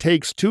asleep. It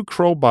takes 2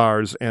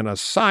 crowbars and a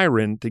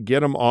siren to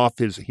get him off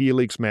his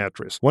Helix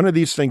mattress. One of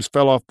these things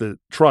fell off the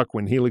truck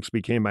when Helix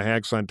became a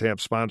Hacks on Tap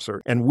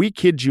sponsor. And we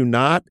kid you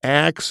not,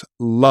 Axe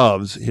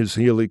loves his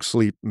Helix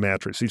sleep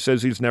mattress. He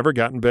says he's never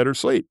gotten better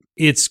sleep.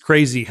 It's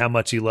crazy how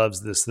much he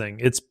loves this thing.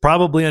 It's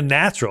probably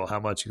unnatural how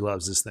much he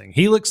loves this thing.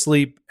 Helix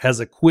Sleep has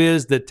a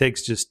quiz that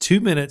takes just 2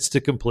 minutes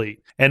to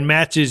complete and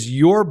matches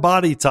your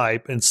body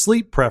type and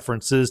sleep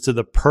preferences to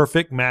the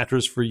perfect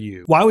mattress for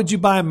you. Why would you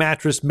buy a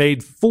mattress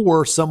made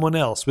for someone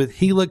else? With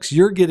Helix,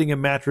 you're getting a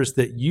mattress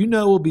that you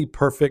know will be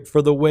perfect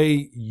for the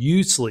way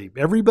you sleep.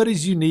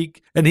 Everybody's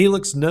unique, and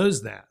Helix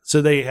knows that.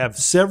 So they have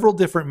several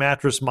different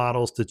mattress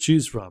models to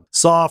choose from.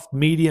 Soft,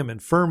 medium,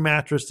 and firm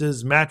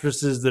mattresses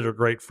that are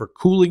great for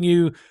cooling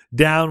you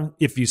down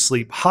if you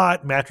sleep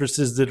hot,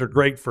 mattresses that are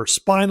great for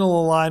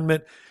spinal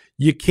alignment.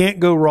 You can't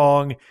go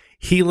wrong.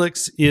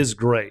 Helix is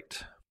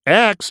great.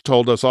 Axe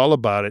told us all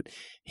about it.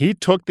 He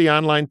took the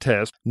online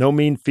test, no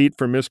mean feat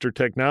for Mr.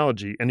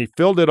 Technology, and he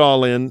filled it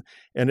all in,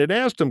 and it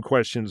asked him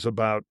questions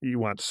about, you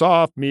want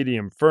soft,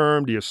 medium,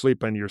 firm, do you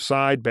sleep on your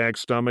side, back,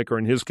 stomach, or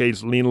in his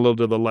case, lean a little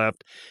to the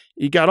left.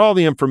 He got all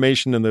the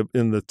information in the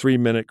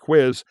 3-minute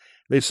quiz.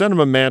 They sent him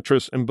a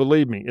mattress, and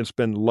believe me, it's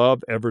been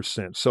love ever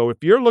since. So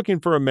if you're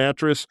looking for a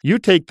mattress, you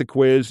take the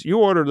quiz, you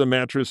order the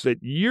mattress that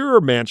you're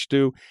matched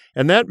to,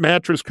 and that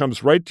mattress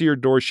comes right to your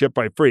door, shipped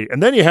by free.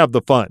 And then you have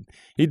the fun.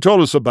 He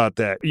told us about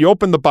that. You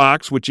open the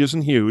box, which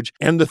isn't huge,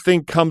 and the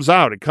thing comes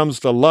out. It comes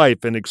to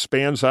life and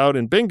expands out,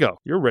 and bingo,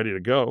 you're ready to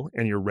go,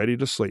 and you're ready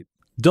to sleep.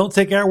 Don't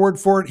take our word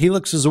for it.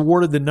 Helix is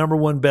awarded the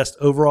 #1 best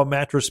overall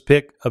mattress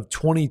pick of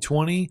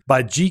 2020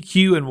 by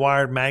GQ and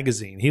Wired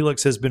magazine.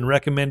 Helix has been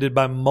recommended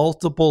by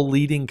multiple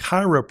leading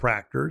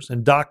chiropractors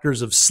and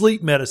doctors of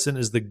sleep medicine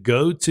as the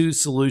go-to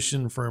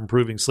solution for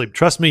improving sleep.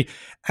 Trust me,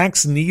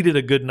 Axe needed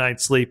a good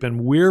night's sleep,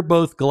 and we're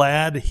both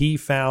glad he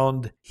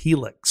found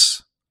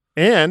Helix.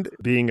 And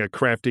being a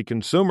crafty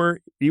consumer,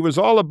 he was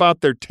all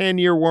about their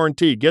 10-year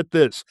warranty. Get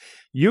this.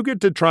 You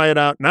get to try it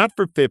out not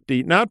for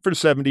 $50, not for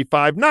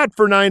 $75, not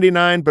for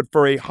 $99, but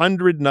for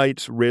 100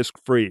 nights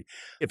risk-free.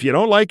 If you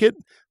don't like it,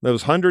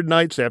 those 100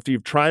 nights after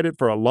you've tried it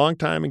for a long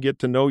time and get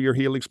to know your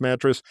Helix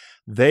mattress,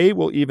 they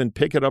will even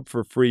pick it up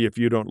for free if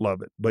you don't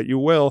love it. But you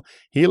will.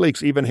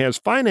 Helix even has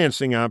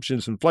financing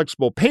options and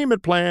flexible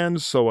payment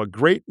plans, so a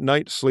great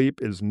night's sleep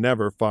is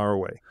never far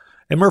away.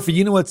 And Murphy,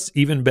 you know what's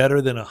even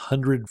better than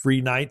 100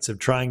 free nights of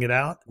trying it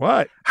out?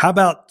 What? How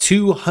about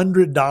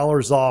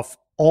 $200 off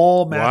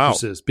all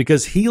mattresses? Wow.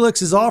 Because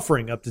Helix is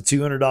offering up to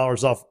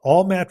 $200 off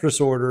all mattress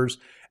orders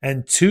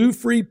and 2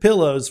 free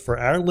pillows for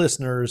our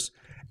listeners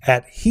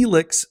at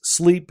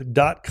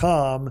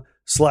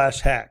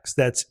helixsleep.com/hacks.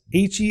 That's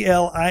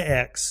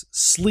HELIX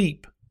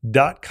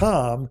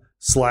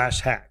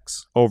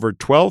sleep.com/hacks. Over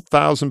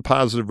 12,000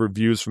 positive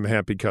reviews from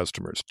happy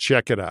customers.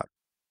 Check it out.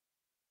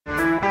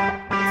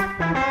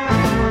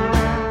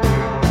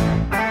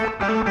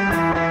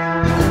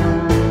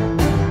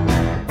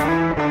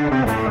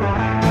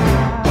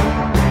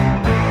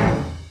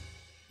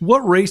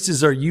 What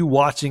races are you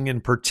watching in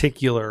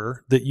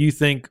particular that you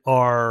think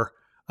are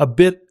a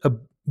bit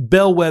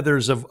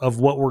bellwethers of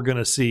what we're going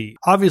to see?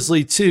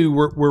 Obviously, too,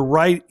 we're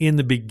right in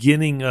the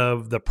beginning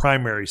of the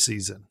primary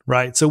season,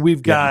 right? So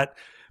we've got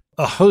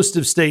a host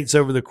of states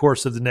over the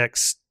course of the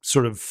next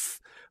sort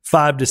of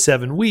 5 to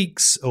 7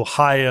 weeks.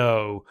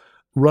 Ohio,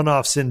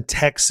 runoffs in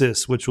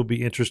Texas, which will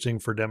be interesting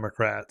for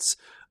Democrats,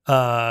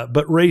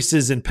 but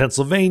races in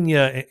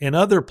Pennsylvania and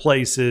other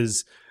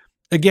places.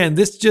 Again,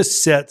 this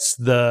just sets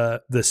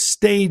the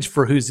stage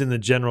for who's in the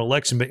general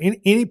election. But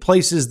any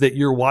places that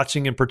you're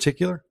watching in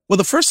particular? Well,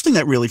 the first thing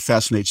that really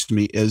fascinates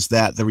me is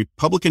that the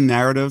Republican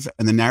narrative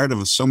and the narrative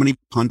of so many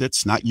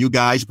pundits, not you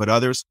guys, but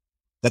others,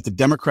 that the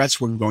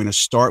Democrats were going to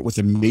start with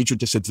a major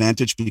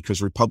disadvantage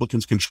because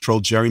Republicans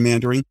controlled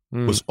gerrymandering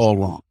was all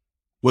wrong.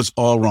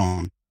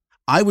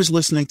 I was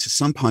listening to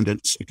some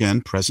pundits,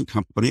 again, present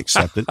company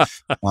accepted,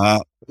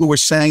 who were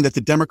saying that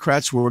the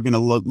Democrats were going to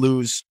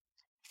lose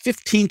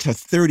 15 to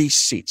 30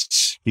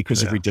 seats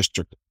because of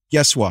redistricting.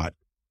 Guess what?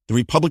 The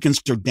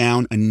Republicans are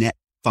down a net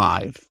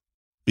 5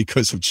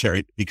 because of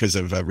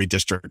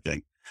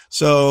redistricting.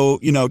 So,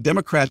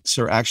 Democrats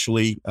are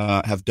actually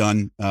have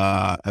done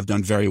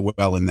very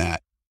well in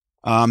that.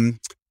 I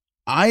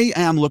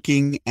am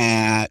looking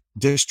at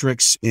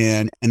districts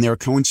and there are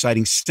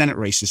coinciding Senate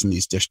races in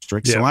these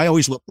districts. Yeah. So I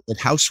always look at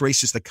House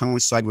races that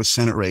coincide with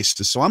Senate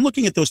races. So I'm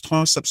looking at those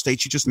toss-up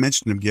states. You just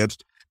mentioned them, Gibbs.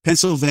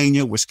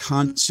 Pennsylvania,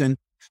 Wisconsin,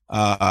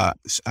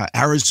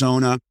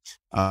 Arizona,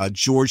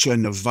 Georgia,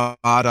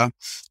 Nevada,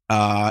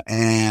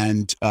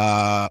 and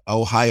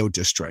Ohio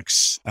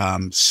districts.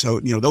 So,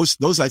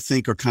 those I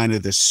think are kind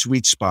of the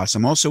sweet spots.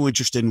 I'm also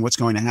interested in what's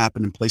going to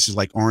happen in places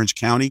like Orange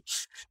County,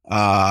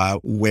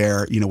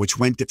 where, which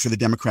went for the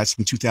Democrats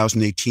in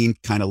 2018,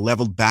 kind of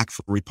leveled back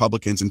for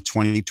Republicans in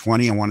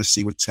 2020. I want to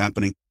see what's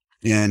happening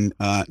in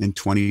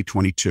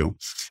 2022.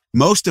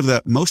 Most of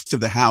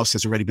the House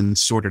has already been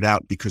sorted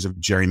out because of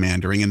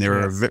gerrymandering, and there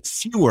are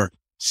fewer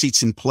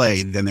seats in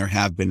play than there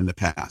have been in the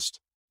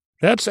past.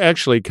 That's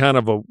actually kind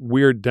of a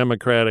weird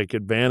Democratic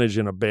advantage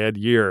in a bad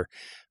year,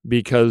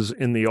 because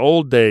in the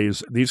old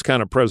days, these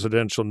kind of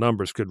presidential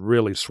numbers could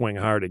really swing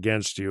hard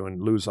against you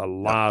and lose a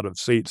lot of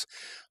seats.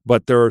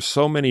 But there are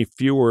so many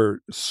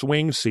fewer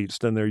swing seats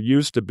than there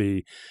used to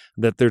be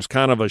that there's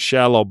kind of a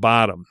shallow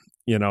bottom.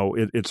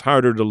 It's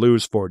harder to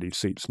lose 40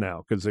 seats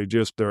now because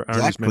there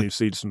aren't as many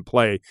seats in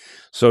play.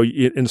 So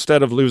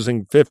instead of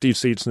losing 50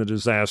 seats in a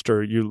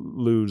disaster, you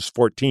lose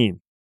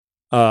 14.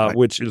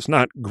 Which is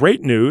not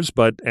great news,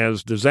 but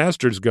as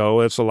disasters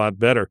go, it's a lot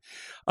better.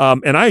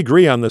 And I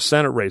agree on the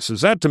Senate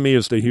races. That, to me,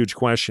 is the huge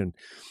question.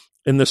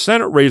 In the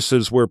Senate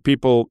races where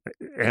people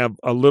have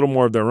a little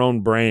more of their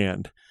own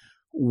brand,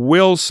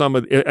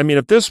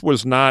 if this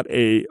was not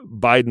a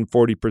Biden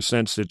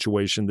 40%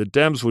 situation, the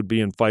Dems would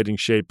be in fighting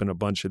shape in a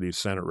bunch of these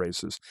Senate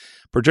races,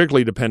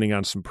 particularly depending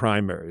on some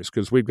primaries,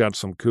 because we've got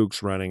some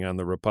kooks running on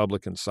the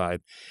Republican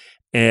side.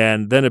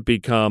 And then it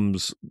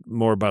becomes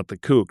more about the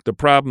kook. The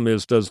problem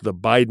is, does the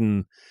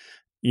Biden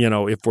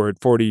if we're at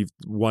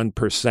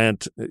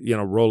 41%,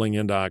 rolling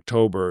into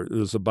October,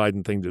 there's a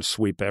Biden thing to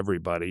sweep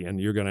everybody, and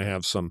you're going to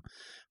have some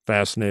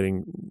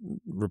fascinating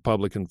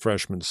Republican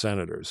freshman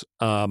senators.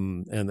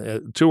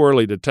 And too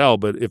early to tell,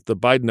 but if the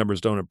Biden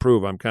numbers don't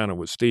improve, I'm kind of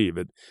with Steve.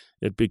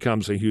 It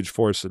becomes a huge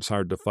force that's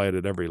hard to fight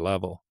at every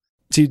level.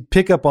 To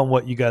pick up on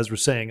what you guys were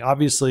saying,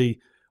 obviously,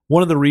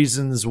 one of the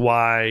reasons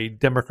why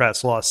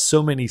Democrats lost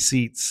so many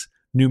seats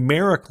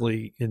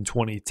numerically in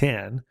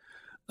 2010,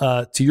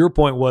 to your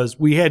point, was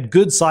we had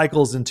good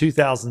cycles in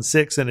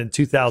 2006 and in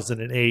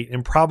 2008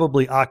 and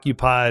probably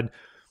occupied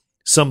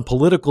some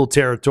political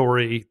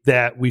territory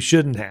that we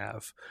shouldn't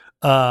have.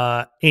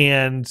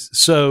 And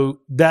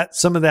so that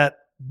some of that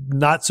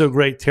not so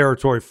great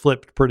territory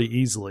flipped pretty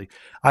easily.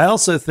 I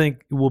also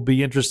think it will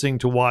be interesting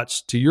to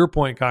watch, to your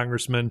point,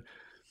 Congressman,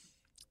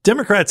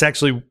 Democrats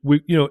actually,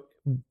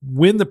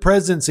 win the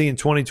presidency in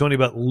 2020,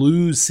 but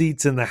lose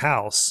seats in the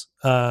House.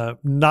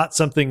 Not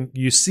something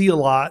you see a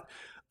lot.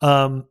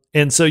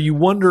 And so you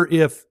wonder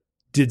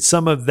did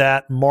some of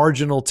that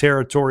marginal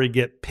territory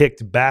get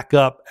picked back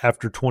up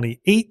after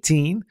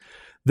 2018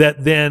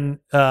 that then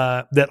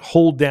that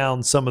hold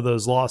down some of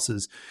those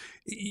losses?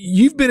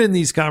 You've been in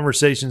these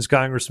conversations,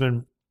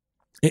 Congressman,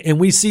 and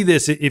we see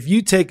this. If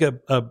you take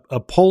a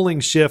polling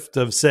shift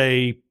of,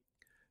 say,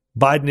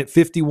 Biden at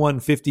 51,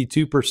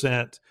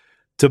 52%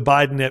 to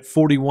Biden at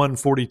 41,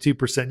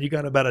 42%, you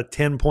got about a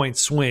 10-point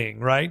swing,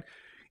 right?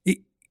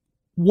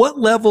 What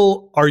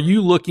level are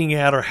you looking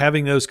at or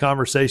having those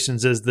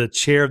conversations as the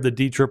chair of the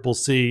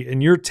DCCC,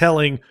 and you're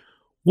telling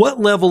what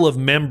level of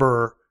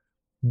member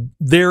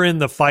they're in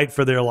the fight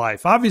for their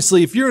life?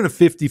 Obviously, if you're in a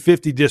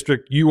 50-50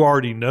 district, you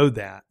already know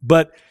that.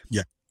 But,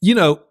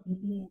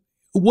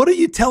 what are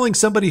you telling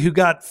somebody who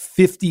got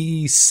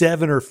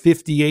 57 or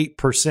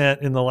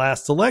 58% in the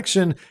last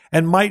election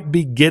and might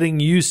be getting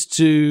used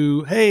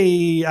to,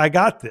 hey, I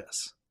got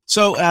this?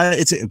 So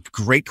it's a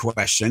great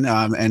question,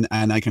 and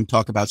I can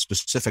talk about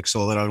specifics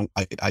so that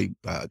I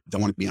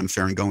don't want to be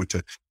unfair and go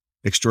into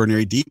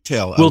extraordinary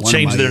detail. We'll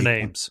change their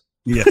names.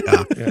 Yeah.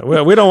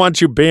 Well, we don't want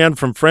you banned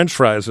from French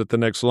fries at the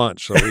next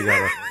lunch, so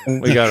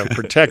we gotta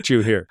protect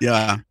you here.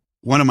 Yeah.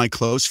 One of my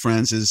close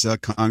friends is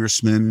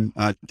Congressman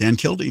Dan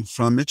Kildee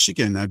from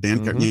Michigan.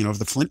 Dan, of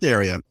the Flint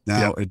area.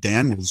 Now,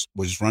 Dan was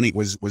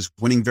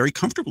winning very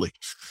comfortably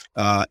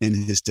in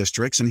his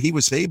districts, and he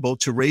was able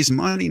to raise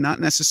money not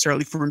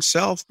necessarily for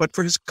himself, but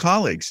for his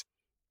colleagues.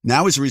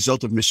 Now, as a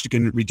result of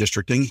Michigan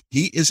redistricting,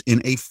 he is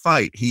in a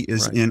fight. He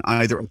is in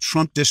either a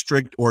Trump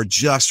district or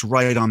just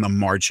right on the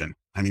margin.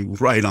 I mean,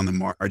 right on the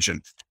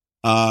margin.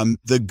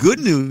 The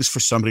good news for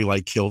somebody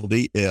like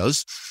Kildee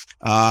is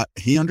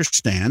he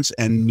understands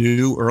and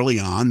knew early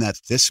on that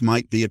this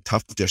might be a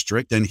tough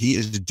district, and he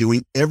is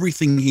doing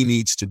everything he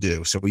needs to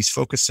do. So he's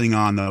focusing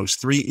on those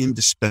three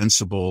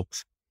indispensable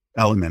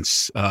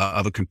elements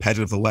of a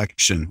competitive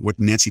election, what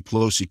Nancy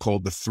Pelosi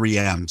called the 3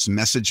 M's: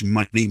 message,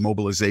 money,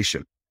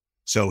 mobilization.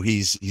 So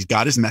he's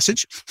got his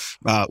message,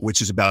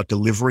 which is about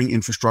delivering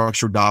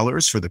infrastructure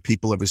dollars for the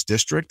people of his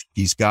district.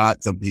 He's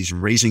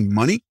raising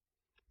money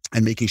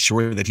and making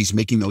sure that he's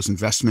making those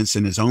investments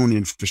in his own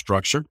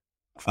infrastructure.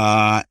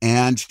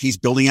 And he's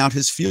building out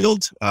his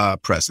field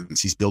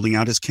presence. He's building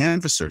out his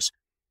canvassers.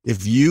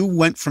 If you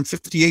went from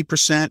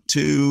 58%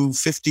 to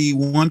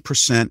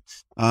 51%,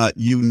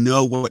 you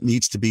know what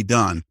needs to be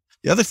done.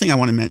 The other thing I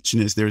want to mention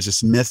is there's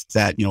this myth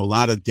that, a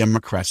lot of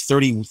Democrats,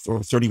 30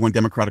 or 31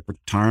 Democratic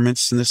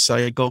retirements in this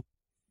cycle,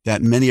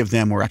 that many of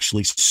them were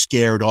actually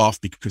scared off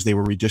because they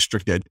were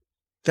redistricted.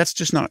 That's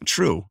just not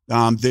true.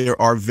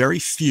 There are very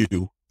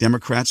few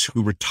Democrats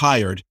who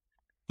retired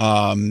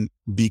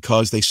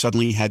because they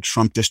suddenly had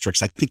Trump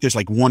districts. I think there's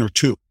like 1 or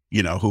 2,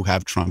 who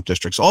have Trump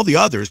districts. All the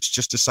others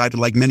just decided,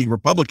 like many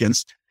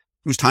Republicans,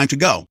 it was time to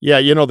go. Yeah,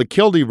 the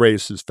Kildee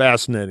race is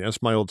fascinating.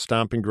 That's my old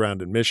stomping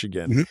ground in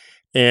Michigan. Mm-hmm.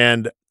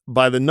 And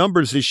by the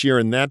numbers this year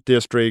in that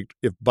district,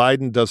 if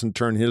Biden doesn't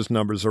turn his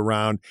numbers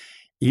around,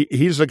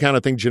 he's the kind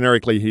of thing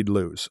generically he'd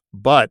lose.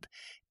 But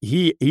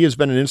he has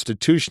been an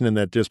institution in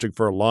that district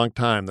for a long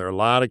time. There are a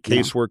lot of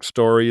casework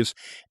stories,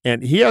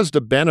 and he has the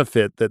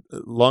benefit that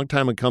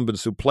longtime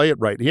incumbents who play it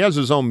right, he has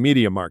his own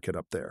media market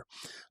up there.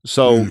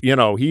 So,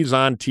 he's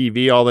on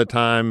TV all the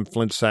time,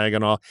 Flint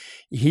Saginaw.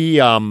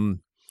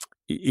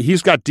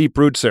 He's got deep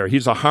roots there.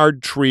 He's a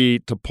hard tree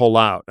to pull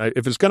out.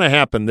 If it's going to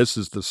happen, this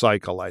is the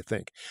cycle, I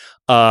think.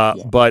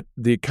 But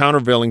the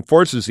countervailing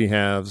forces he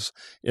has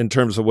in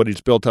terms of what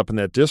he's built up in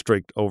that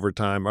district over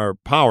time are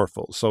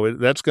powerful. So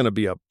that's going to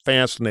be a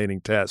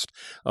fascinating test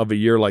of a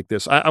year like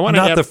this. I want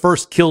to not the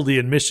first Kildee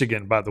in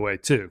Michigan, by the way,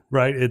 too,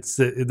 right? It's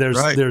there's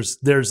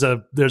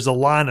a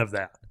line of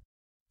that.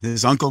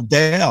 His uncle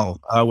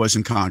Dale was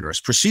in Congress,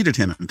 preceded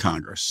him in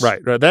Congress.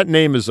 Right. That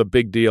name is a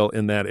big deal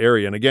in that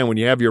area. And again, when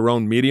you have your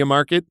own media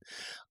market,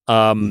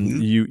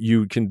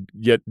 you can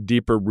get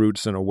deeper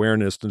roots and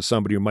awareness than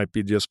somebody who might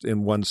be just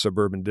in one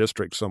suburban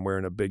district somewhere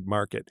in a big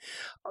market.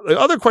 The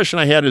other question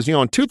I had is,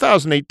 in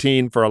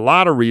 2018, for a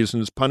lot of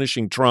reasons,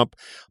 punishing Trump,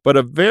 but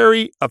a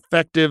very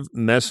effective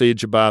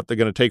message about they're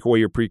going to take away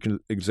your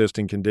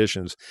pre-existing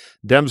conditions.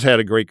 Dems had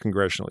a great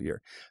congressional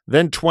year.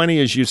 Then 20,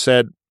 as you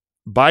said,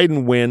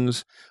 Biden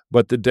wins,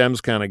 but the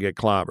Dems kind of get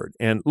clobbered.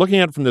 And looking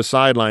at it from the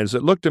sidelines,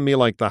 it looked to me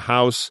like the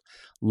House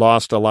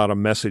lost a lot of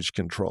message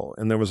control,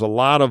 and there was a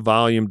lot of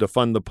volume to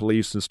fund the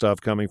police and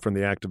stuff coming from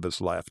the activist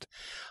left.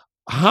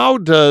 How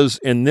does,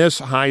 in this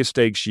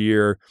high-stakes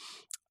year,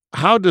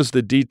 how does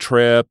the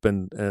D-Trip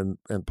and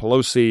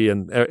Pelosi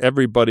and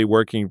everybody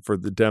working for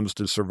the Dems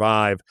to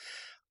survive,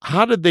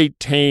 how did they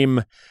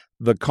tame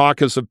the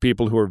caucus of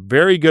people who are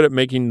very good at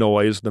making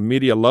noise? The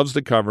media loves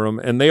to cover them,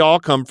 and they all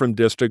come from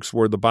districts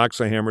where the box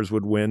of hammers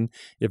would win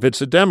if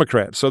it's a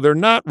Democrat. So they're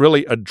not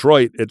really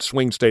adroit at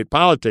swing state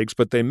politics,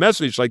 but they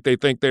message like they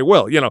think they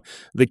will.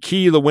 The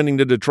key to winning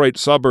the Detroit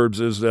suburbs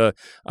is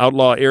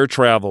outlaw air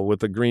travel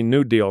with the Green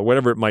New Deal or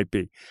whatever it might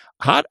be.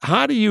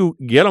 How do you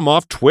get them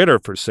off Twitter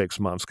for 6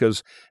 months?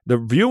 Because the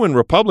view in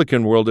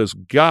Republican world is,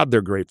 God,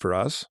 they're great for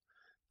us.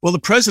 Well, the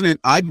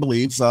president, I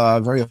believe,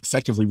 very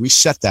effectively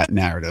reset that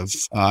narrative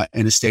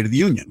in his State of the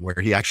Union,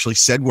 where he actually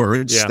said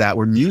words that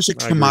were music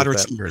to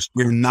moderate ears.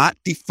 We're not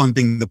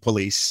defunding the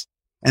police,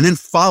 and then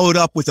followed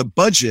up with a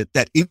budget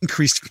that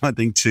increased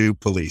funding to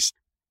police.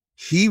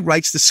 He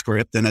writes the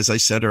script, and as I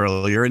said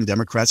earlier, and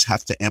Democrats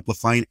have to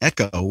amplify and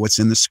echo what's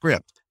in the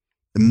script.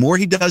 The more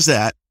he does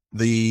that,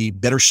 the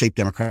better shape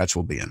Democrats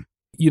will be in.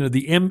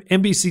 The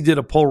NBC did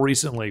a poll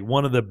recently.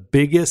 One of the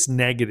biggest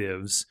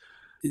negatives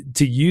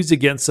to use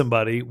against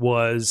somebody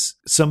was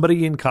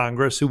somebody in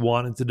Congress who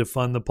wanted to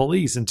defund the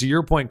police. And to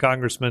your point,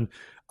 Congressman,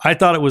 I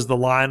thought it was the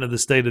line of the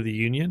State of the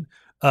Union.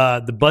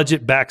 The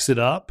budget backs it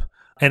up,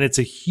 and it's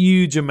a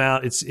huge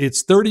amount. It's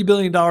 $30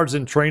 billion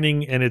in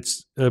training, and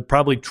it's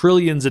probably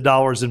trillions of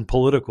dollars in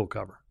political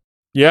cover.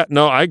 Yeah,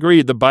 no, I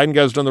agree. The Biden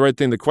guy's done the right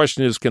thing. The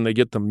question is, can they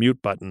get the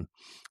mute button?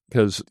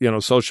 Because,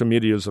 social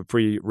media is a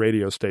free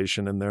radio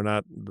station, and they're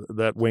not,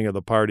 that wing of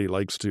the party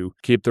likes to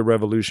keep the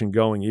revolution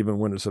going, even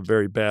when it's a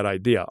very bad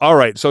idea. All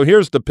right, so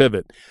here's the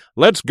pivot.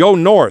 Let's go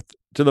north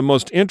to the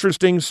most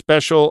interesting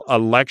special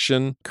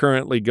election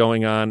currently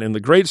going on in the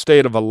great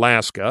state of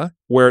Alaska,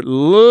 where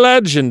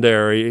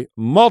legendary,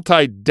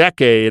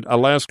 multi-decade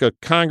Alaska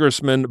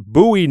Congressman,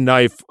 Bowie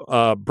knife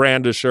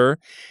brandisher,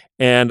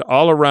 and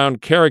all-around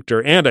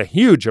character, and a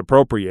huge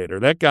appropriator.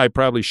 That guy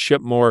probably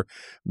shipped more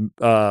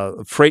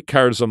freight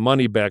cars of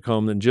money back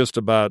home than just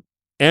about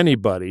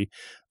anybody.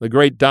 The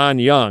great Don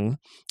Young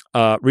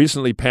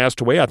recently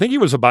passed away. I think he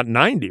was about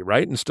 90,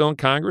 right? And still in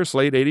Congress,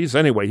 late 80s.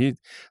 Anyway, he's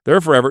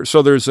there forever.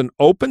 So there's an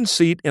open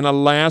seat in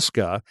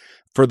Alaska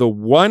for the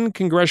one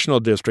congressional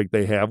district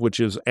they have, which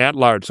is at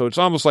large. So it's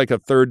almost like a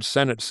third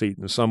Senate seat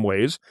in some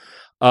ways.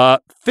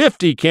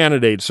 50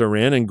 candidates are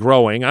in and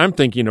growing. I'm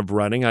thinking of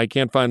running. I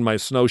can't find my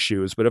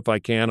snowshoes, but if I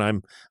can,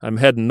 I'm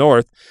heading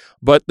north.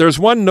 But there's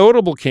one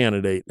notable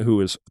candidate who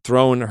has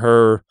thrown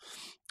her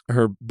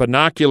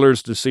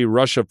binoculars to see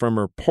Russia from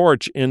her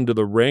porch into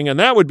the ring, and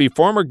that would be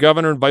former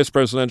governor and vice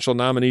presidential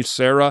nominee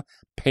Sarah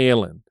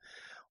Palin.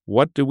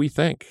 What do we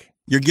think?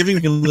 You're giving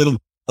me a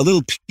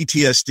little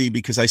PTSD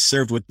because I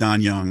served with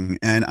Don Young,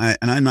 and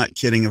I'm not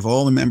kidding. Of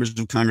all the members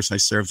of Congress I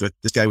served with,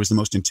 this guy was the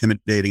most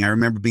intimidating. I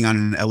remember being on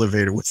an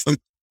elevator with him,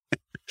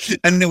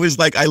 and it was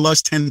like I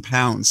lost 10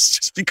 pounds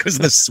just because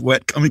of the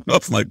sweat coming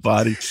off my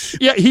body.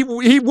 Yeah, he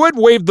would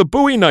wave the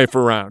Bowie knife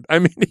around. I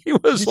mean, he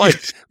was like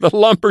the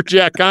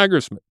lumberjack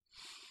congressman.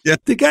 Yeah,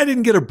 the guy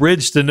didn't get a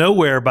bridge to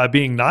nowhere by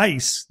being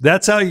nice.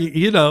 That's how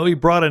he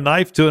brought a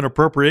knife to an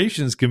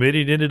appropriations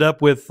committee and ended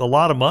up with a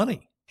lot of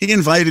money. He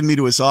invited me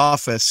to his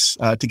office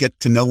to get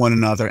to know one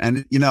another.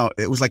 And,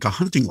 it was like a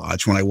hunting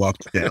lodge when I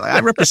walked in. I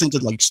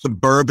represented like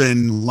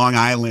suburban Long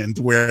Island,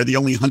 where the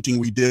only hunting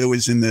we do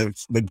is in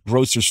the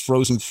grocer's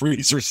frozen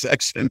freezer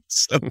section.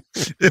 So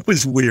it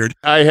was weird.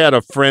 I had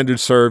a friend who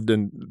served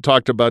and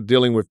talked about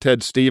dealing with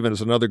Ted Stevens,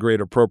 another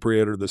great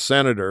appropriator, the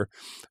senator,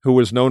 who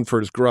was known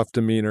for his gruff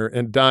demeanor,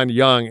 and Don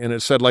Young. And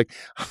it said, like,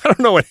 I don't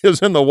know what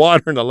is in the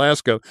water in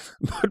Alaska,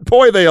 but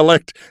boy, they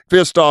elect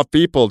pissed off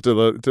people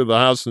to the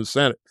House and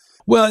Senate.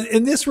 Well,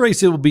 in this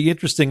race, it will be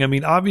interesting. I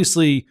mean,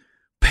 obviously,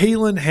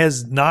 Palin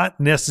has not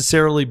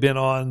necessarily been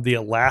on the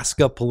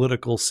Alaska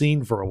political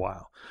scene for a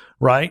while,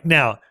 right?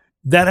 Now,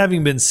 that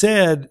having been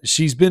said,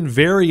 she's been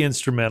very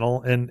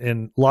instrumental,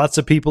 and lots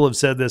of people have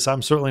said this.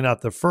 I'm certainly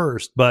not the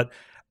first, but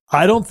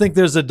I don't think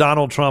there's a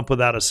Donald Trump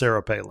without a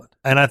Sarah Palin.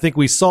 And I think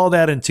we saw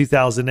that in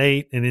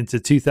 2008 and into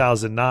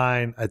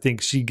 2009. I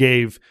think she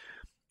gave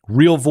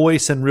real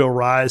voice and real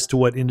rise to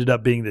what ended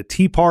up being the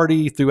Tea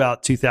Party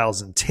throughout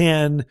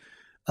 2010.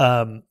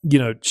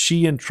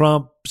 She and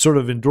Trump sort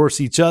of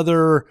endorse each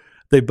other.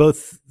 They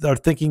both are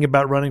thinking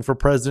about running for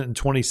president in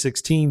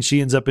 2016.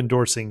 She ends up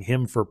endorsing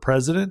him for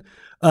president.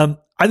 I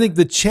think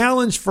the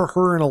challenge for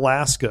her in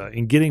Alaska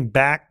in getting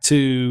back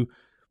to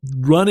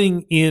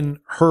running in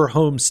her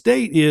home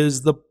state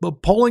is the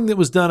polling that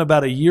was done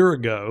about a year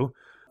ago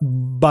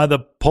by the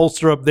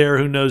pollster up there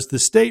who knows the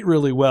state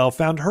really well,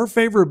 found her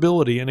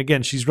favorability, and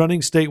again, she's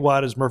running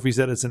statewide, as Murphy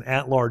said, it's an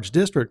at-large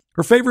district.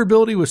 Her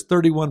favorability was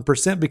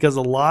 31% because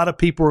a lot of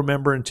people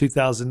remember in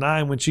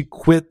 2009 when she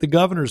quit the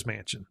governor's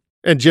mansion.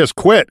 And just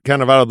quit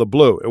kind of out of the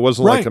blue. It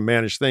wasn't Right. like a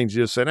managed thing. She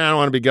just said, I don't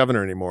want to be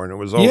governor anymore, and it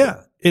was over.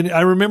 Yeah, and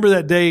I remember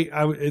that day,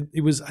 I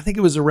think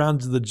it was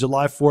around the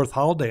July 4th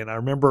holiday, and I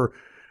remember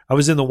I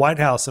was in the White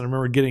House, and I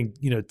remember getting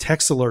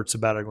text alerts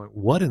about it, going,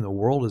 what in the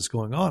world is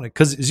going on?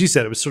 Because as you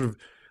said, it was sort of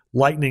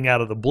lightning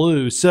out of the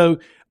blue. So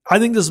I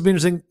think this will be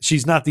interesting.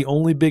 She's not the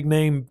only big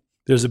name.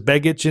 There's a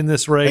Begich in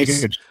this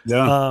race,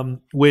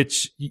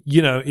 which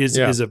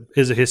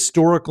is a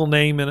historical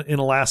name in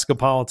Alaska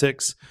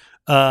politics.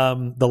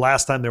 The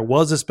last time there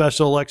was a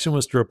special election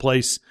was to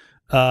replace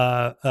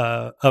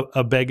a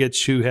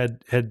Begich who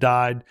had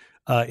died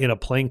in a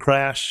plane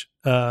crash.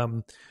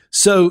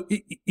 So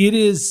it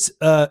is.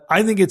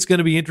 I think it's going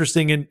to be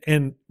interesting,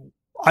 and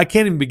I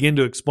can't even begin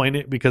to explain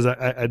it because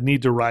I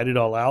need to write it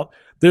all out.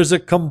 There's a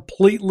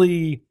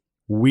completely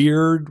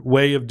weird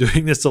way of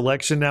doing this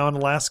election now in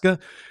Alaska.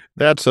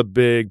 That's a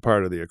big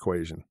part of the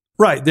equation.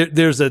 Right.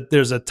 There's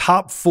a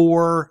top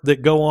 4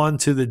 that go on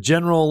to the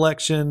general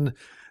election.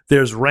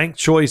 There's ranked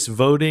choice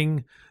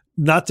voting.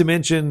 Not to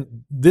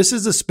mention, this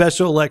is a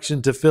special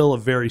election to fill a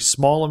very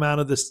small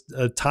amount of this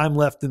time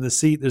left in the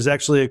seat. There's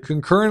actually a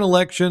concurrent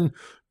election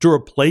to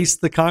replace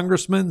the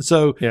congressman.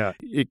 So yeah,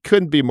 it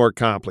couldn't be more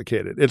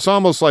complicated. It's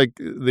almost like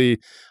the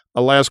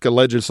Alaska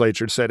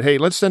legislature said, hey,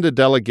 let's send a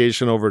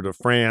delegation over to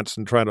France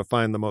and try to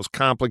find the most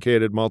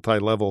complicated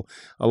multi-level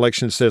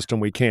election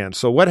system we can.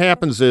 So what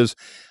happens is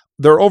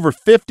there are over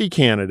 50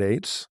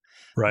 candidates.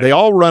 right. They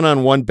all run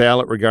on one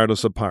ballot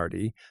regardless of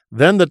party.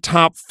 Then the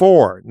top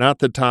 4, not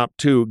the top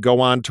 2, go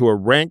on to a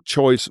ranked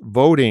choice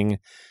voting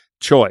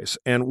choice.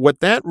 And what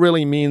that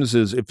really means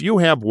is if you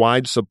have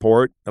wide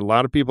support, a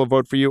lot of people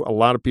vote for you, a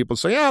lot of people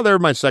say, they're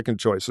my second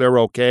choice, they're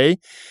okay,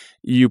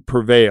 you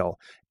prevail.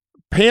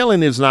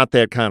 Palin is not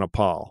that kind of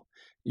Paul.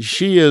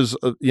 She is,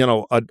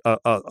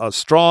 a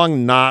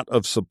strong knot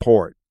of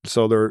support.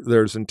 So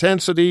there's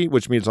intensity,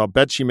 which means I'll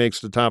bet she makes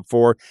the top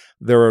 4.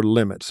 There are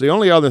limits. The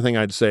only other thing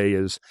I'd say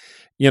is,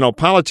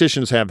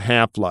 politicians have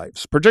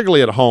half-lives,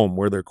 particularly at home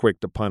where they're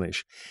quick to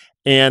punish.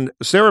 And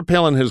Sarah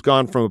Palin has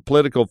gone from a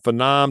political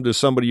phenom to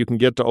somebody you can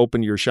get to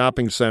open your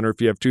shopping center if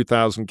you have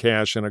 $2,000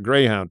 cash and a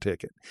Greyhound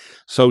ticket.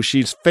 So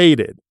she's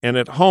faded. And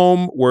at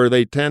home, where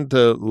they tend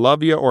to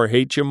love you or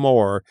hate you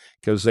more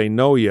because they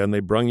know you and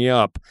they brung you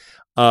up,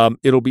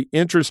 it'll be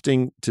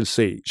interesting to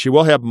see. She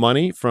will have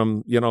money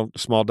from,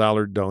 small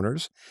dollar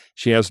donors.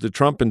 She has the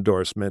Trump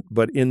endorsement.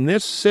 But in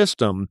this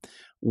system,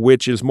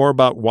 which is more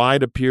about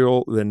wide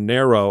appeal than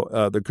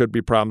narrow, there could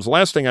be problems.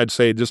 Last thing I'd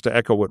say, just to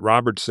echo what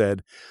Robert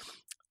said,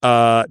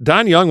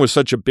 Don Young was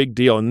such a big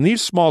deal. In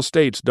these small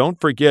states,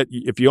 don't forget,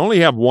 if you only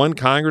have one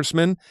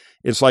congressman,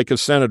 it's like a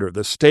senator.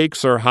 The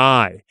stakes are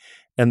high,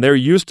 and they're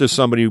used to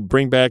somebody who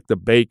bring back the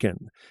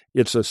bacon.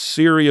 It's a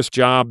serious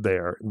job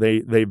there.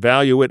 They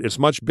value it. It's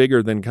much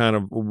bigger than kind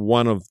of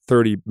one of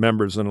 30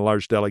 members in a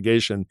large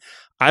delegation.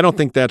 I don't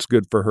think that's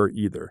good for her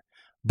either.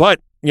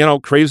 But,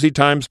 crazy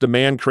times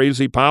demand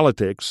crazy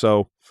politics,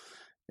 so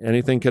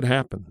anything could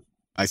happen.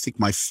 I think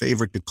my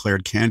favorite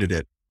declared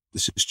candidate,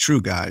 this is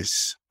true,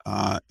 guys,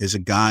 is a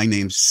guy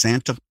named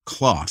Santa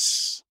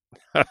Claus.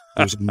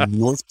 There's a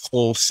North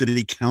Pole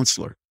city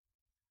councilor.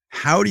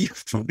 How do you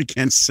vote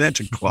against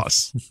Santa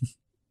Claus?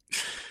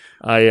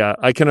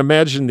 I can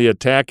imagine the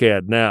attack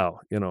ad now.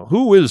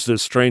 Who is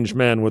this strange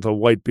man with a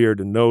white beard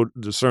and no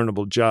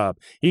discernible job?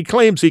 He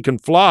claims he can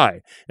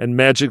fly and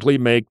magically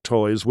make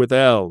toys with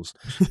elves.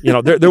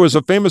 There was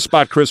a famous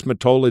spot Chris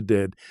Mottola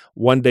did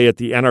one day at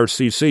the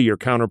NRCC, your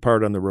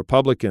counterpart on the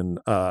Republican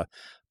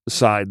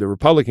side, the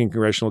Republican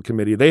Congressional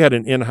Committee. They had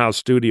an in-house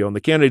studio, and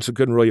the candidates who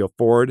couldn't really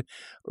afford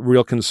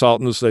real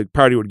consultants, the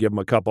party would give them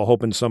a couple,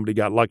 hoping somebody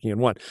got lucky and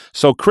won.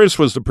 So Chris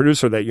was the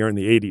producer that year in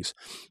the 80s.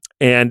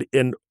 And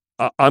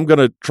I'm going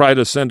to try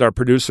to send our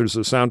producers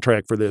the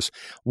soundtrack for this.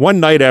 One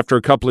night after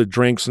a couple of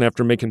drinks and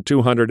after making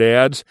 200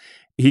 ads,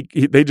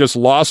 they just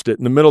lost it.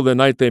 In the middle of the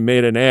night, they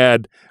made an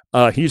ad.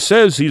 He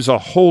says he's a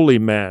holy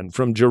man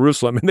from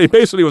Jerusalem. And they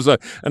basically was an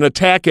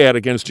attack ad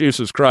against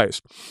Jesus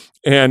Christ.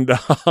 And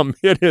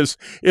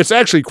it's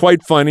actually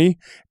quite funny.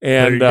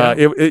 And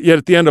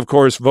at the end, of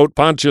course, vote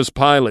Pontius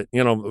Pilate.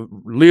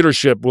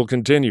 Leadership will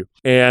continue.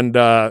 And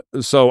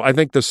so I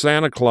think the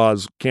Santa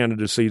Claus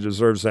candidacy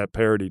deserves that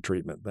parody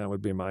treatment. That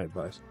would be my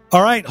advice.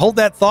 All right, hold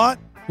that thought.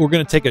 We're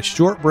going to take a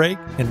short break.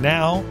 And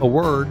now a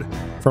word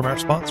from our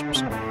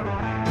sponsors.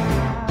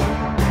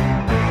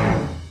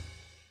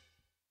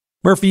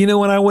 Murphy,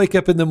 when I wake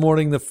up in the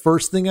morning, the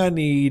first thing I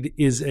need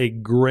is a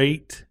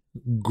great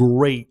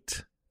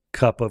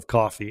cup of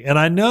coffee. And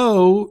I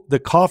know the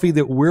coffee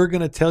that we're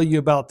going to tell you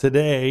about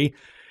today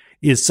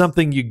is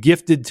something you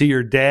gifted to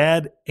your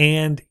dad,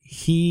 and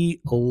he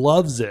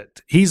loves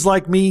it. He's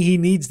like me. He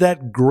needs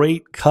that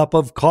great cup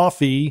of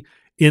coffee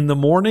in the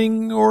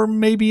morning or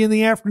maybe in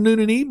the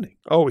afternoon and evening.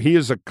 Oh, he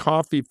is a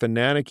coffee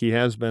fanatic. He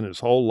has been his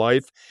whole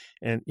life.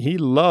 and he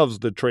loves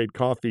the Trade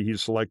coffee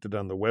he's selected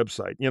on the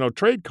website.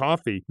 Trade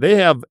Coffee, they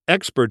have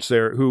experts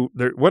there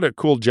what a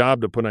cool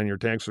job to put on your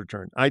tax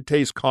return. I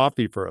taste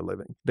coffee for a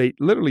living. They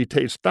literally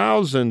taste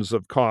thousands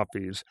of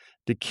coffees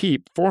to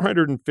keep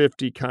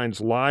 450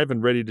 kinds live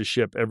and ready to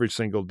ship every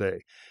single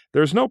day.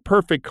 There's no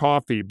perfect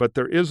coffee, but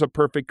there is a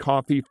perfect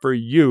coffee for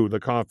you, the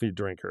coffee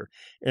drinker.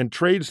 And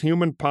Trade's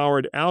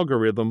human-powered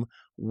algorithm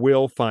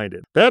will find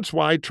it. That's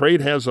why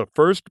Trade has a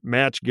first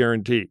match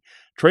guarantee.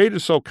 Trade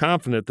is so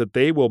confident that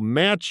they will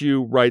match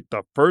you right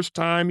the first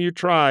time you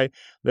try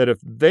that if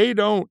they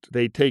don't,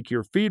 they take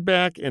your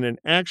feedback and an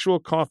actual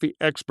coffee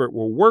expert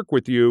will work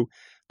with you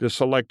to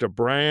select a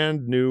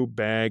brand new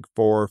bag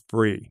for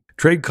free.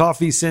 Trade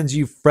Coffee sends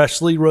you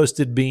freshly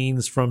roasted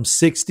beans from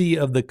 60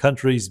 of the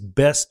country's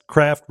best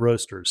craft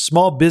roasters,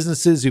 small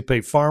businesses who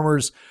pay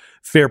farmers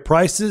fair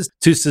prices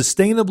to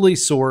sustainably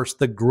source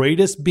the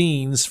greatest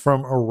beans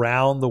from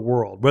around the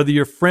world. Whether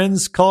your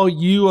friends call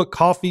you a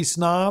coffee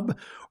snob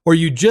or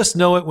you just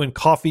know it when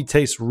coffee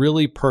tastes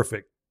really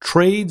perfect,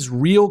 Trade's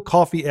real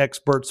coffee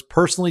experts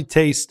personally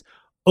taste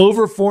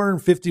over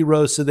 450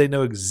 roasts so they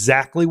know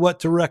exactly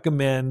what to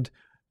recommend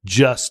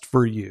just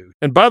for you.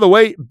 And by the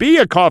way, be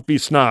a coffee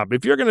snob.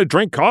 If you're going to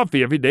drink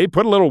coffee every day,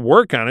 put a little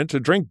work on it to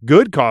drink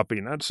good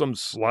coffee, not some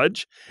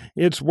sludge.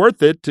 It's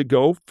worth it to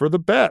go for the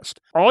best.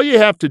 All you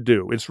have to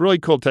do, it's really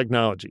cool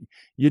technology.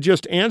 You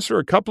just answer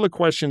a couple of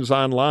questions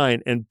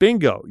online and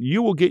bingo,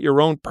 you will get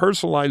your own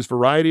personalized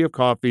variety of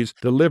coffees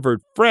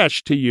delivered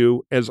fresh to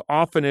you as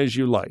often as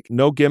you like.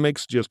 No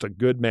gimmicks, just a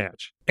good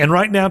match. And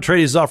right now,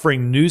 Trade is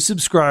offering new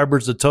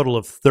subscribers a total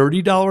of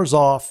 $30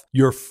 off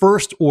your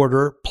first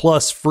order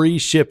plus free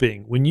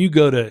shipping when you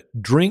go to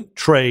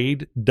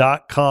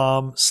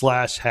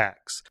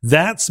drinktrade.com/hacks.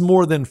 That's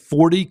more than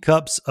 40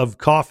 cups of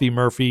coffee,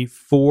 Murphy,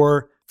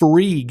 for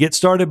free. Get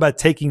started by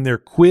taking their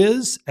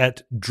quiz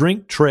at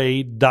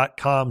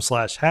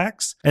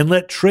drinktrade.com/hacks and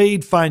let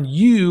Trade find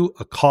you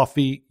a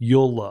coffee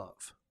you'll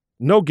love.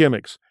 No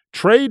gimmicks.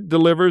 Trade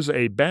delivers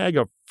a bag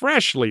of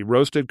freshly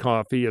roasted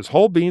coffee as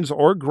whole beans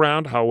or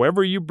ground,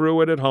 however you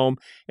brew it at home,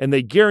 and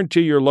they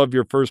guarantee you'll love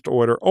your first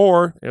order,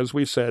 or, as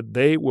we said,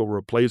 they will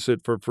replace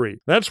it for free.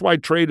 That's why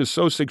Trade is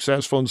so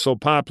successful and so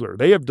popular.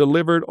 They have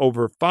delivered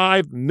over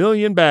 5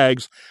 million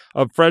bags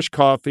of fresh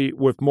coffee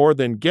with more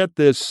than, get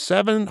this,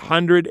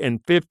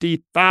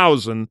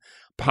 750,000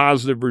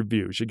 positive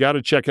reviews. You got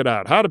to check it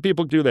out. How do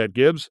people do that,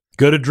 Gibbs?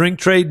 Go to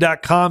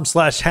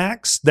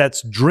drinktrade.com/hacks.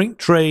 That's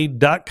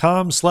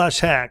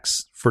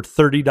drinktrade.com/hacks for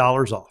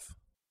 $30 off.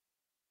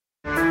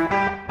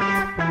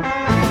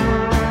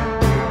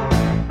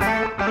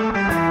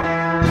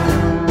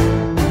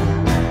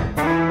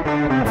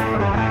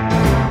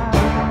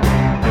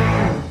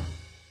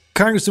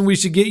 Congressman, we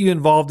should get you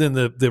involved in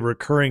the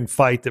recurring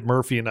fight that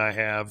Murphy and I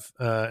have,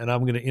 and I'm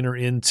going to enter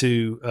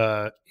into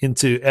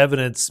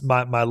evidence.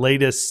 My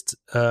latest,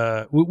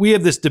 we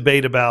have this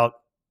debate about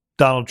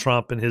Donald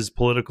Trump and his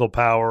political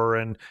power,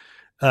 and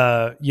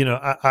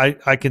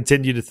I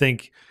continue to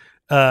think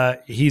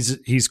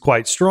he's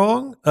quite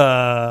strong.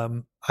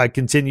 I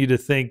continue to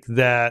think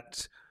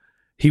that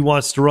he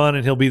wants to run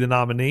and he'll be the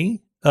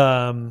nominee,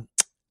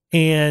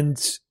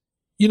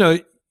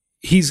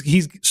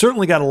 He's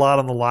certainly got a lot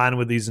on the line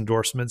with these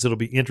endorsements. It'll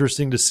be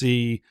interesting to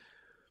see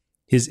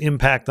his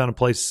impact on a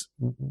place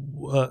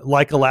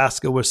like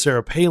Alaska with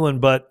Sarah Palin.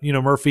 But,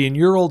 Murphy, in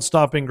your old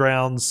stomping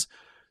grounds,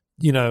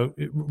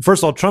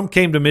 first of all, Trump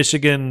came to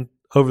Michigan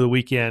over the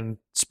weekend,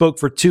 spoke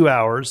for 2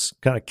 hours,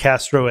 kind of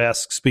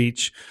Castro-esque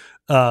speech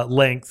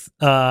length.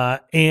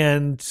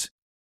 And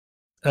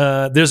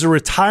there's a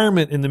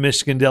retirement in the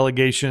Michigan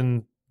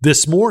delegation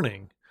this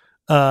morning.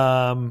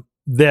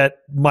 That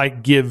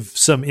might give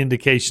some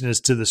indication as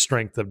to the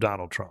strength of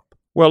Donald Trump.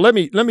 Well, let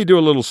me do a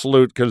little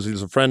salute because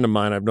he's a friend of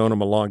mine. I've known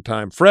him a long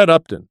time. Fred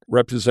Upton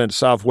represents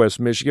Southwest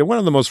Michigan, one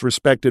of the most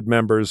respected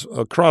members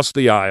across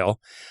the aisle,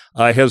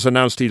 has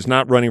announced he's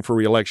not running for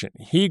re-election.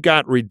 He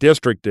got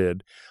redistricted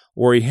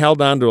where he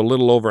held on to a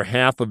little over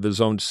half of his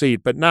own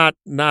seat, but not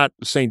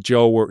St.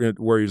 Joe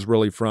where he's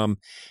really from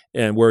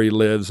and where he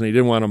lives, and he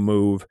didn't want to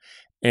move.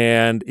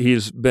 And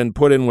he's been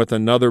put in with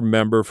another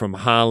member from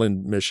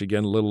Holland,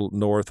 Michigan, a little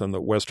north on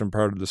the western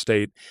part of the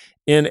state,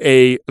 in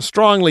a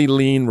strongly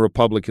lean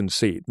Republican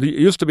seat. It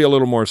used to be a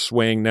little more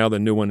swing. Now the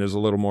new one is a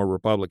little more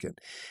Republican.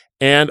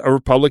 And a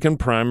Republican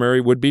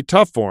primary would be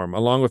tough for him,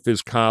 along with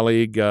his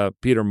colleague,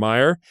 Peter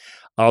Meyer,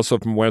 also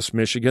from West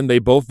Michigan. They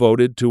both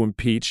voted to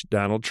impeach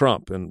Donald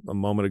Trump in a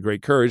moment of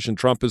great courage, and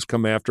Trump has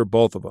come after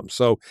both of them.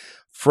 So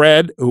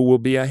Fred, who will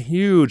be a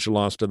huge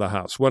loss to the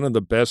House, one of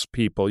the best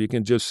people. You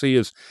can just see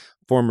his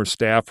former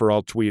staff are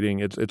all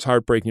tweeting. It's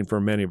heartbreaking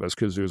for many of us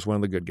because he was one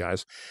of the good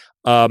guys.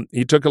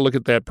 He took a look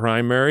at that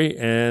primary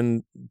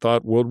and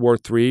thought World War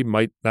III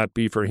might not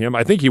be for him.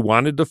 I think he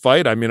wanted to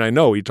fight. I mean, I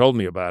know he told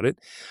me about it.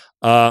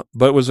 But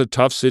it was a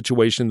tough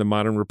situation in the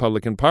modern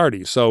Republican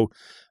Party. So,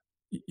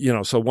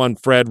 one,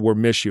 Fred, we'll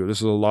miss you. This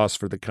is a loss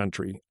for the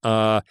country.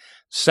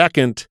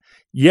 Second,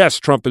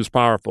 yes, Trump is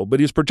powerful, but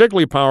he's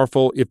particularly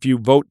powerful if you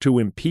vote to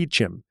impeach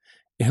him.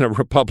 in a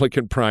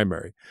Republican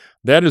primary.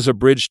 That is a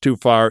bridge too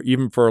far,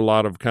 even for a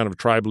lot of kind of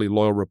tribally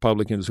loyal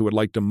Republicans who would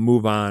like to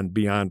move on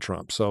beyond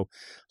Trump. So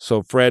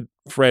Fred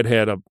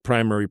had a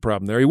primary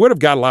problem there. He would have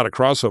got a lot of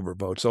crossover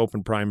votes,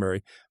 open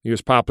primary. He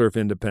was popular with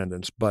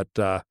independents. But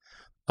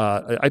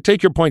I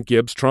take your point,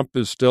 Gibbs. Trump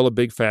is still a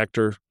big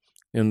factor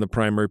in the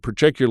primary,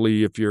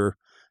 particularly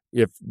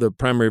if the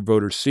primary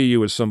voters see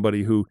you as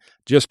somebody who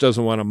just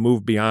doesn't want to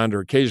move beyond or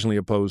occasionally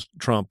oppose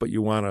Trump, but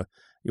you want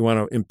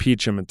to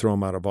impeach him and throw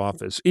him out of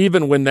office,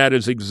 even when that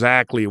is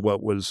exactly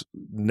what was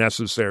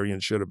necessary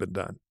and should have been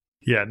done.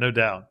 Yeah, no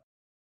doubt.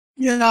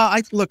 Yeah,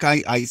 I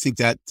think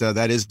that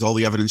that is all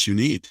the evidence you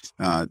need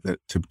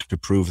to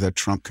prove that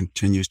Trump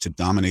continues to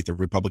dominate the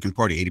Republican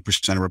Party.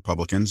 80% of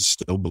Republicans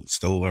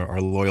still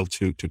are loyal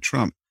to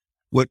Trump.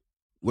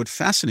 What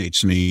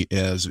fascinates me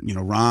is,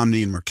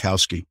 Romney and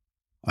Murkowski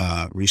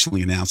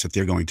recently announced that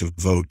they're going to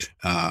vote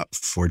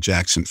for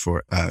Jackson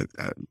to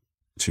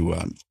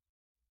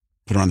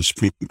put her on the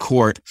Supreme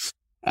Court.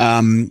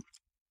 And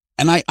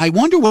I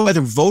wonder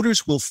whether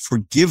voters will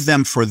forgive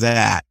them for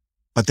that,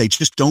 but they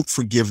just don't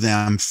forgive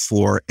them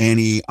for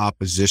any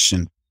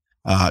opposition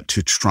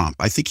to Trump.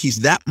 I think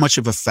he's that much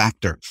of a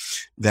factor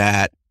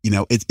that,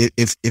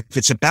 if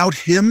it's about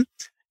him,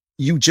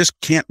 you just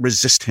can't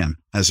resist him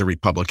as a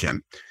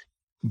Republican.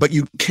 But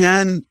you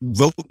can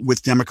vote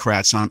with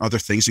Democrats on other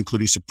things,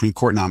 including Supreme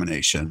Court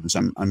nominations.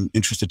 I'm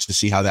interested to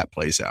see how that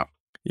plays out.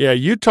 Yeah,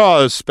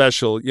 Utah is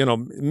special.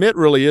 Mitt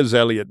really is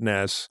Elliot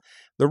Ness.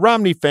 The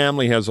Romney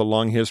family has a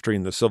long history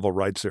in the civil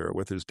rights era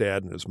with his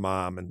dad and his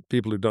mom, and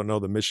people who don't know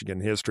the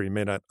Michigan history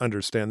may not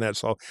understand that.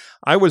 So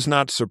I was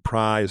not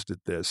surprised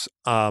at this.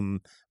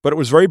 But it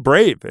was very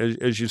brave,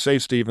 as you say,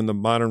 Steve, in the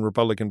modern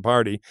Republican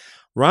Party.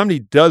 Romney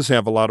does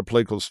have a lot of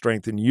political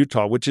strength in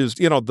Utah, which is,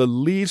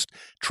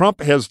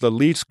 Trump has the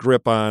least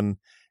grip on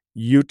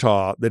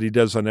Utah that he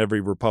does on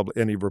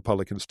any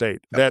Republican state.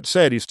 That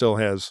said, he still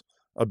has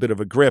a bit of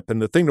a grip.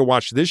 And the thing to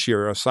watch this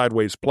year, a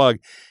sideways plug,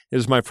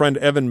 is my friend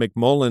Evan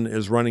McMullen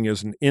is running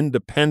as an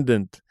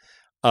independent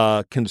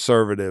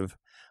conservative,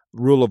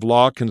 rule of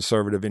law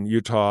conservative in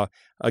Utah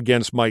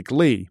against Mike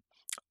Lee.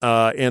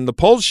 And the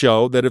polls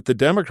show that if the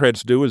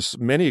Democrats do, as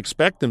many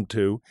expect them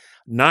to,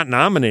 not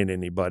nominate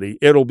anybody,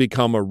 it'll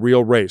become a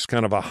real race,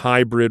 kind of a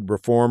hybrid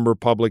reform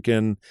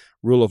Republican,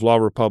 rule of law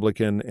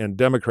Republican, and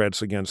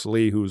Democrats against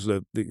Lee, who's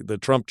the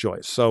Trump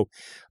choice. So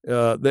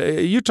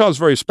Utah is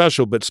very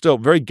special, but still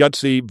very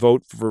gutsy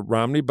vote for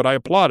Romney, but I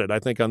applaud it. I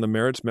think on the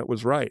merits, Mitt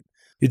was right.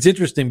 It's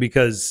interesting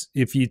because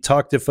if you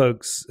talk to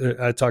folks,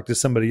 I talked to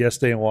somebody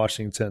yesterday in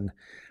Washington,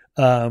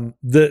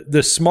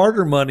 the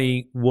smarter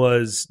money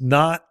was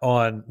not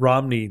on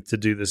Romney to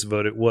do this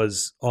vote. It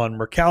was on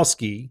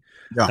Murkowski.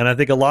 Yeah. And I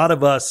think a lot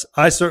of us,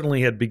 I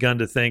certainly had begun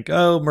to think,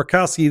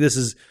 Murkowski, this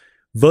is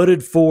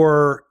voted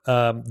for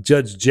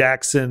Judge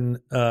Jackson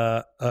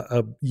a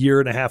year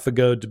and a half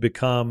ago to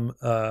become,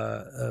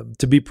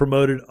 to be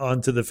promoted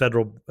onto the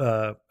federal,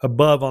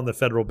 above on the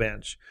federal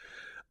bench.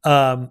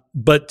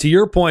 But to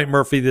your point,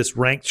 Murphy, this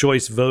ranked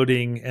choice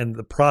voting and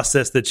the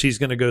process that she's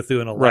going to go through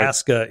in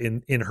Alaska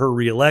in her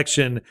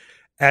reelection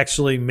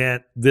actually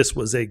meant this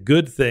was a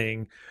good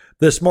thing.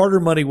 The smarter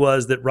money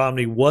was that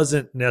Romney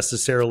wasn't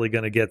necessarily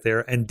going to get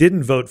there and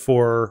didn't vote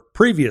for her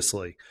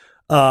previously.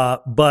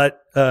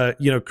 But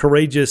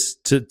courageous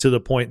to the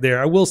point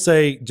there. I will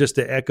say, just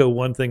to echo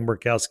one thing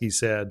Murkowski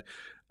said,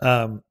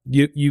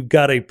 you've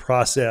got a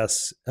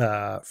process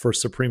for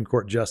Supreme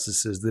Court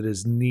justices that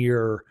is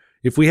near.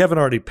 If we haven't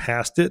already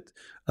passed it,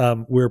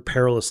 we're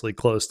perilously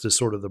close to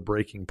sort of the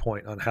breaking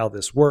point on how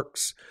this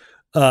works.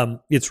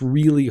 It's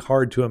really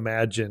hard to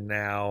imagine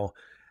now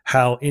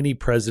how any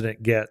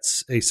president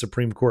gets a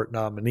Supreme Court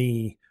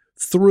nominee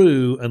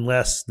through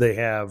unless they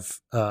have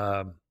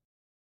the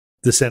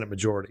Senate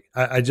majority.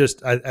 I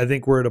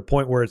think we're at a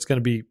point where it's going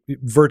to be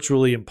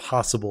virtually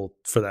impossible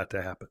for that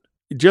to happen.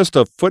 Just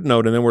a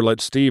footnote, and then we'll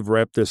let Steve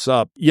wrap this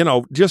up.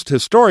 Just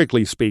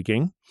historically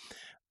speaking,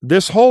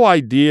 this whole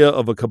idea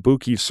of a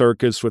kabuki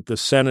circus with the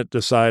Senate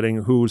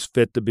deciding who's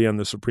fit to be on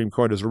the Supreme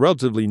Court is a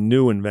relatively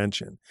new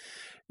invention.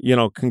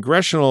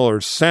 Congressional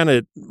or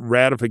Senate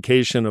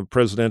ratification of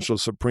presidential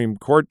Supreme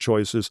Court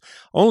choices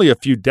only a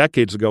few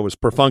decades ago was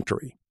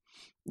perfunctory.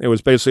 It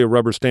was basically a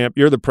rubber stamp.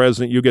 You're the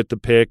president. You get to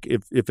pick.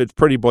 If it's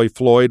Pretty Boy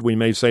Floyd, we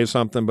may say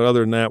something, but other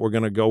than that, we're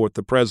going to go with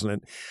the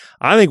president.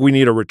 I think we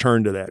need a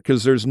return to that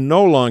because there's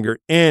no longer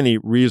any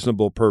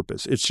reasonable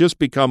purpose. It's just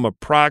become a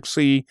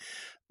proxy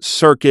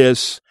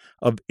circus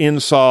of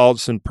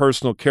insults and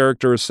personal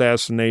character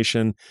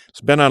assassination.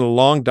 It's been on a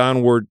long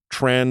downward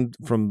trend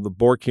from the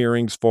Bork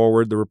hearings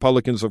forward. The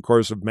Republicans, of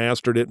course, have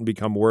mastered it and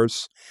become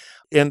worse.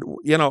 And,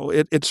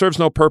 it serves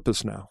no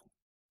purpose now.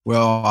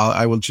 Well,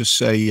 I will just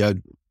say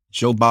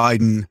Joe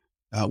Biden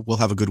will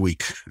have a good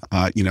week.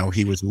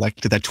 He was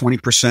elected at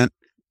 20%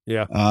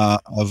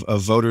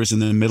 of voters in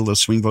the middle of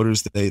swing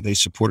voters. They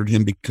supported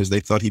him because they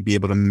thought he'd be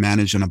able to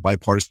manage on a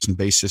bipartisan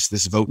basis.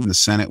 This vote in the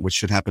Senate, which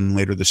should happen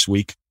later this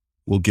week,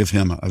 will give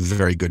him a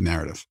very good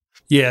narrative.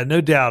 Yeah, no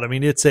doubt. I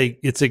mean, it's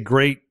a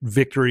great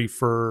victory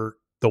for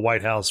the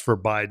White House, for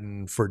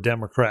Biden, for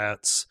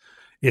Democrats.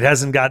 It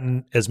hasn't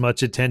gotten as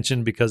much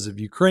attention because of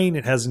Ukraine.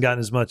 It hasn't gotten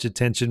as much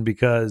attention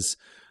because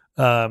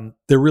there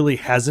really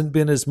hasn't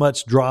been as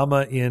much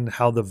drama in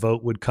how the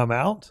vote would come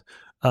out.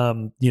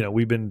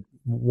 We've been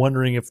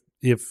wondering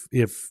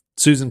if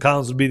Susan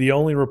Collins would be the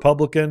only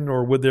Republican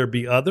or would there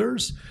be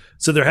others?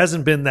 So there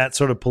hasn't been that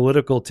sort of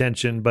political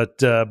tension, but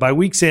by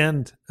week's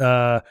end,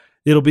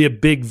 it'll be a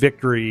big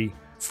victory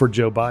for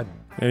Joe Biden.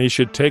 And he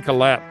should take a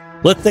lap.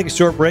 Let's take a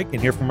short break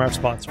and hear from our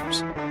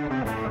sponsors.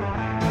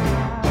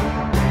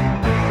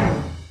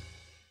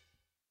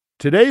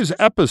 Today's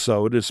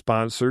episode is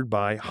sponsored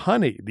by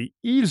Honey, the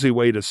easy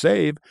way to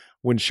save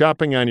when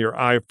shopping on your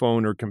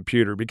iPhone or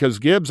computer. Because,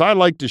 Gibbs, I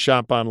like to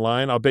shop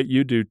online. I'll bet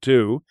you do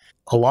too.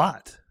 A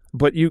lot.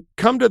 But you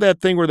come to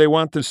that thing where they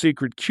want the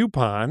secret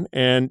coupon,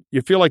 and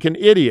you feel like an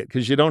idiot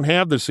because you don't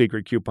have the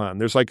secret coupon.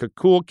 There's like a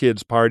cool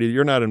kids party that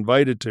you're not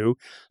invited to,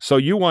 so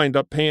you wind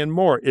up paying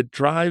more. It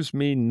drives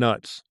me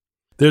nuts.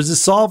 There's a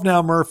solve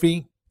now,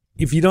 Murphy.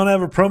 If you don't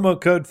have a promo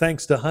code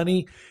thanks to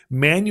Honey,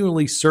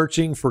 manually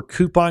searching for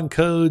coupon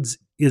codes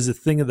is a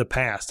thing of the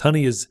past.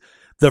 Honey is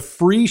the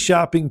free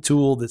shopping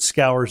tool that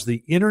scours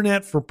the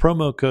internet for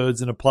promo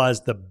codes and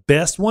applies the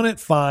best one it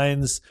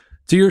finds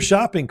to your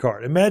shopping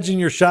cart. Imagine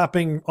you're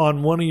shopping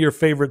on one of your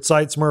favorite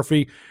sites,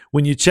 Murphy.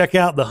 When you check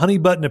out, the Honey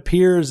button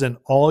appears and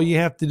all you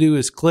have to do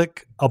is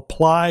click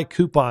Apply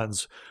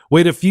Coupons.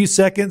 Wait a few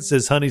seconds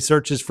as Honey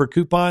searches for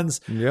coupons.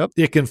 Yep.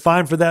 It can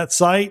find for that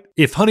site.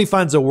 If Honey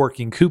finds a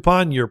working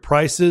coupon, your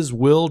prices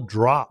will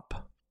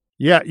drop.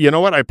 Yeah, you know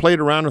what? I played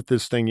around with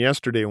this thing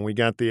yesterday when we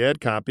got the ad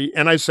copy,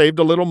 and I saved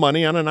a little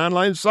money on an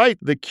online site.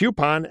 The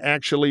coupon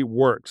actually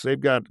works. They've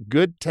got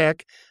good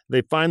tech.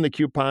 They find the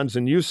coupons,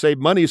 and you save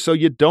money so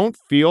you don't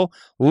feel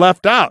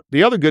left out.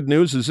 The other good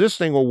news is this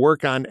thing will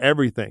work on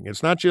everything.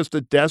 It's not just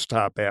a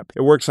desktop app.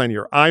 It works on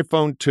your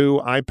iPhone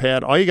 2,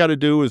 iPad. All you got to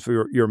do is,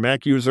 for your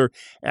Mac user,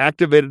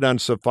 activate it on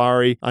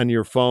Safari on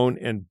your phone,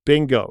 and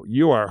bingo,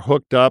 you are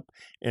hooked up,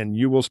 and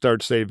you will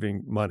start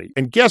saving money.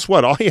 And guess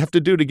what? All you have to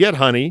do to get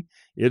Honey,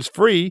 it's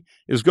free,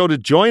 is go to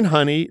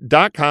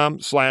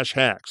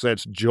joinhoney.com/hacks.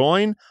 That's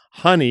joinhoney,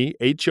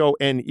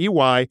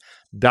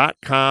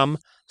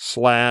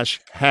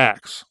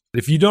 HONEY.com/hacks.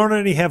 If you don't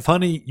already have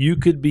Honey, you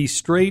could be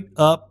straight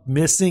up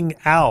missing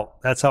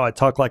out. That's how I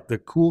talk like the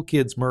cool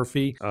kids,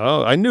 Murphy.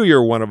 Oh, I knew you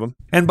were one of them.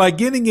 And by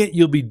getting it,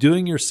 you'll be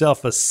doing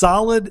yourself a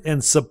solid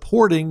and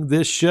supporting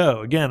this show.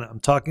 Again, I'm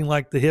talking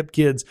like the hip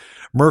kids.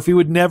 Murphy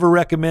would never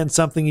recommend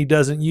something he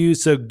doesn't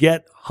use, so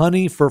get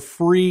Honey for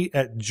free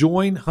at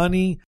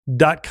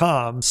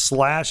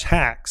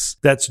joinhoney.com/hacks.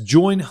 That's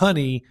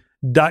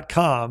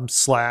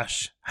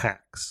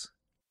joinhoney.com/hacks.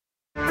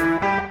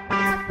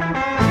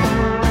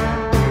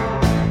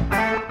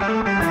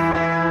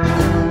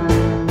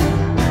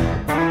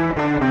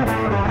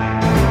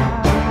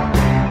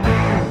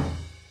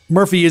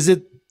 Murphy, is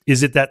it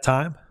that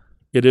time?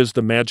 It is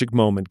the magic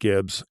moment,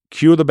 Gibbs.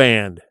 Cue the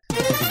band.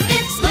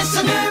 It's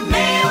listener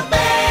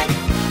mailbag.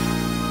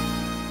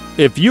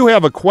 If you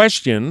have a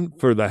question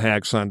for the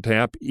Hacks on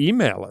Tap,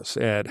 email us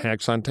at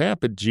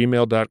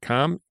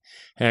hacksontap@gmail.com,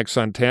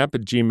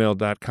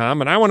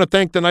 hacksontap@gmail.com. And I want to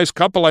thank the nice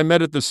couple I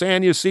met at the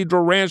San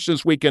Ysidro Ranch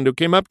this weekend who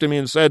came up to me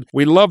and said,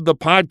 "We love the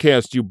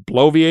podcast, you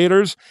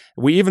bloviators."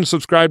 We even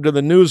subscribe to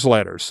the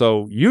newsletter.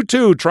 So you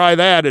too, try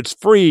that. It's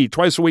free,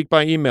 twice a week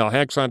by email,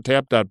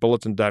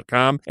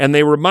 hacksontap.bulletin.com. And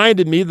they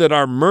reminded me that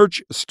our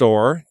merch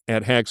store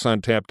at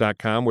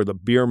hacksontap.com, where the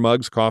beer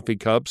mugs, coffee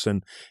cups,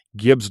 and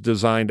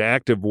Gibbs-designed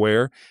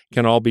activewear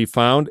can all be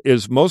found,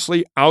 is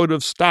mostly out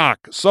of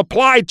stock.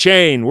 Supply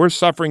chain! We're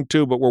suffering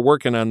too, but we're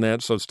working on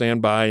that, so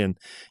stand by and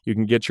you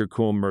can get your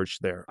cool merch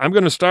there. I'm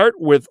going to start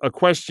with a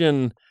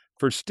question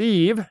for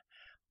Steve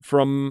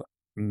from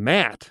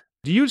Matt.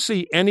 Do you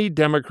see any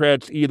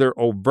Democrats either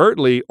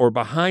overtly or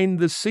behind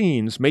the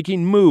scenes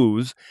making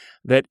moves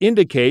that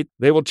indicate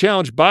they will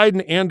challenge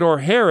Biden and/or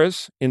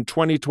Harris in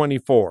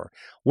 2024?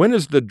 When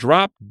is the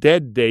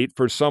drop-dead date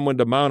for someone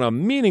to mount a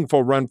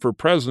meaningful run for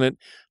president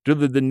due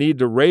to the need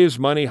to raise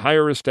money,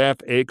 hire a staff,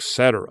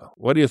 etc.?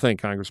 What do you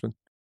think, Congressman?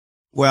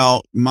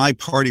 Well, my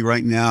party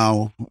right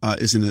now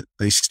is in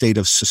a state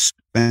of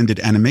suspended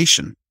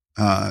animation.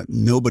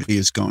 Nobody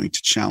is going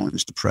to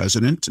challenge the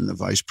president and the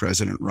vice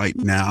president right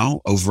now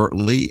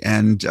overtly,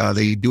 and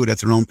they do it at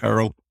their own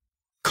peril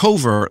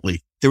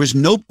covertly. There is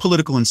no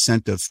political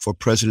incentive for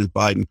President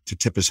Biden to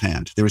tip his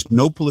hand. There is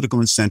no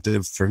political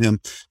incentive for him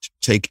to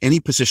take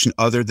any position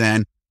other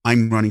than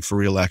I'm running for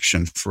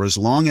re-election. For as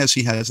long as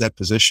he has that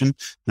position,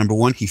 number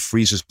one, he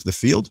freezes the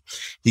field.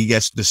 He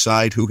gets to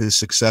decide who his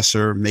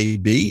successor may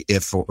be,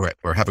 if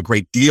or have a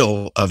great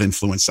deal of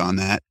influence on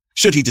that.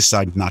 Should he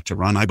decide not to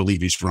run, I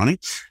believe he's running.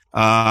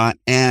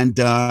 And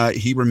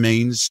he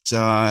remains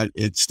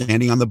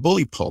standing on the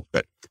bully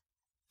pulpit.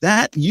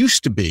 That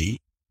used to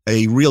be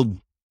a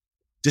real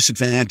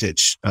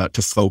disadvantage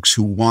to folks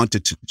who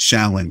wanted to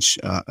challenge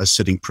a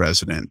sitting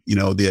president. You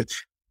know,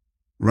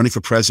 running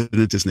for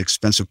president is an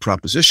expensive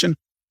proposition.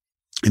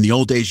 In the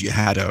old days, you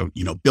had to,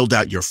 build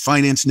out your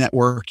finance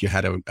network. You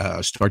had to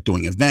start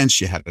doing events.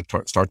 You had to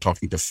start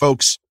talking to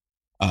folks,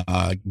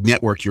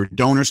 network your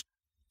donors.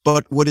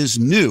 But what is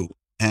new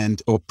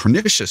and or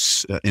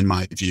pernicious, in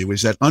my view,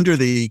 is that under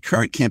the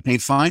current campaign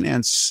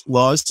finance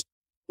laws,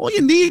 all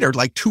you need are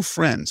like two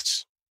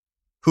friends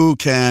who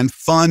can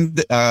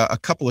fund a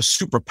couple of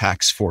super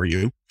PACs for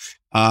you.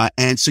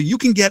 And so you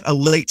can get a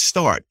late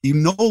start. You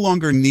no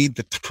longer need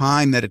the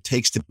time that it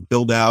takes to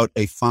build out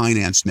a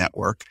finance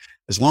network.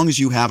 As long as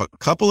you have a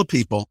couple of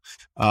people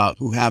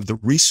who have the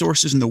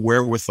resources and the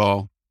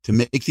wherewithal to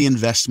make the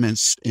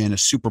investments in a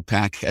super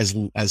PAC as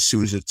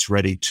soon as it's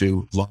ready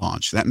to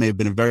launch. That may have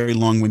been a very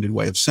long-winded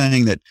way of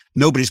saying that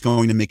nobody's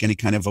going to make any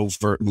kind of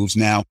overt moves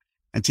now.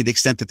 And to the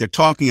extent that they're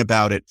talking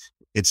about it,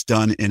 it's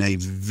done in a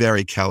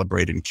very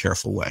calibrated and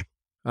careful way.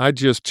 I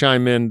just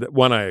chime in that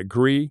one, I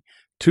agree.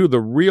 Two,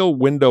 the real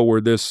window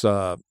where this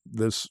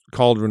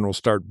cauldron will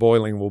start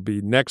boiling will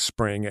be next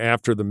spring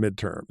after the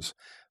midterms.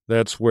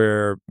 That's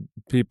where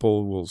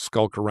people will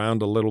skulk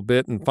around a little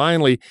bit. And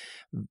finally,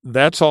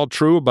 that's all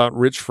true about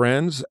rich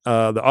friends.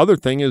 The other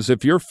thing is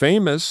if you're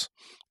famous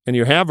and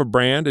you have a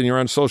brand and you're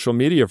on social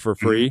media for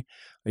free,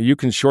 you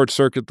can short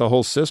circuit the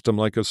whole system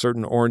like a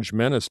certain Orange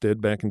Menace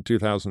did back in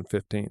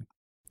 2015.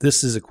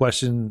 This is a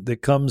question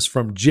that comes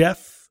from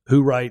Jeff,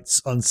 who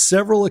writes, on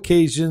several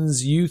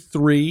occasions, you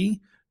three,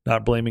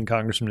 not blaming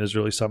Congressman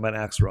Israel, he's talking about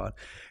Axelrod,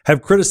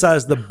 have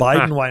criticized the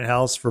Biden White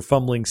House for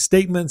fumbling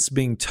statements,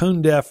 being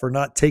tone deaf, or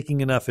not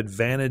taking enough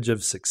advantage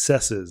of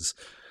successes.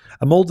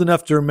 I'm old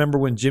enough to remember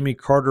when Jimmy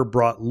Carter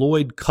brought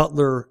Lloyd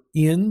Cutler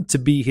in to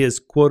be his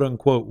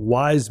quote-unquote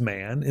wise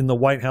man in the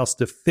White House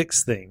to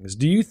fix things.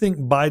 Do you think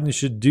Biden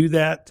should do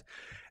that?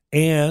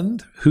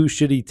 And who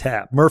should he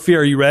tap? Murphy,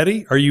 are you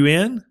ready? Are you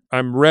in?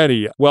 I'm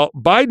ready. Well,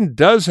 Biden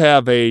does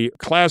have a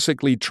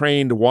classically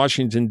trained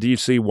Washington,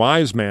 D.C.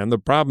 wise man. The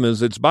problem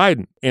is it's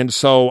Biden. And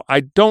so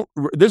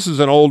this is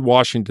an old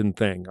Washington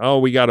thing. Oh,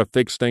 we got to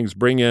fix things,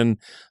 bring in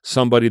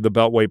somebody the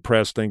Beltway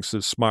press thinks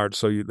is smart,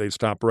 so they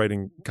stop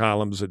writing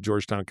columns at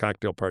Georgetown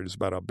cocktail parties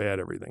about how bad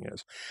everything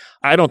is.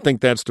 I don't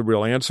think that's the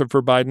real answer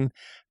for Biden.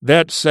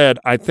 That said,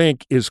 I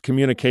think his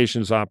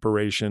communications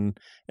operation,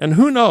 and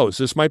who knows,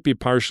 this might be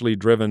partially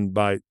driven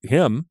by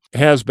him,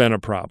 has been a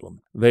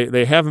problem.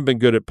 They haven't been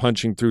good at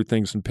punching through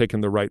things and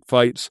picking the right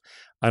fights.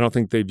 I don't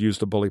think they've used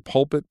the bully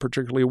pulpit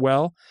particularly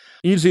well.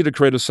 Easy to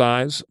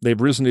criticize. They've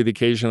risen to the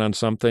occasion on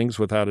some things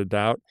without a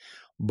doubt.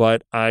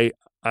 But I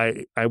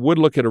would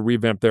look at a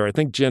revamp there. I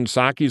think Jen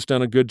Psaki's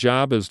done a good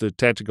job as the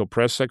tactical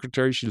press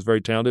secretary. She's very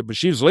talented, but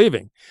she's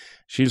leaving.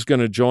 She's going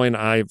to join,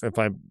 if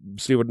I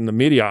see what in the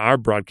media, our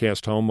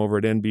broadcast home over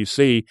at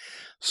NBC.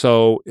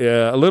 So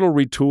a little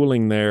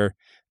retooling there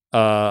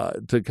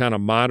to kind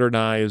of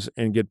modernize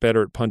and get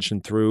better at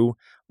punching through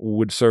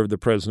would serve the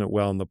president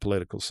well on the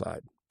political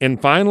side.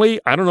 And finally,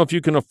 I don't know if you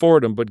can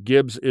afford him, but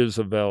Gibbs is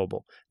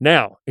available.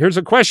 Now, here's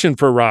a question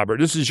for Robert.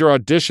 This is your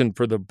audition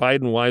for the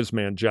Biden wise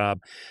man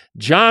job.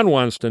 John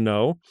wants to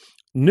know,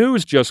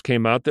 news just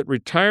came out that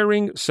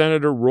retiring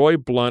Senator Roy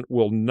Blunt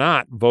will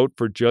not vote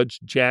for Judge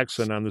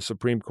Jackson on the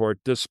Supreme Court,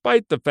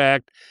 despite the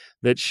fact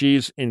that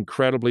she's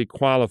incredibly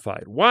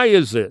qualified. Why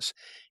is this?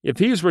 If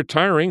he's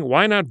retiring,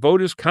 why not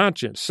vote his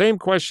conscience? Same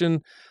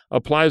question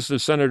applies to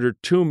Senator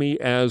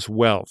Toomey as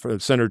well, for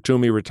Senator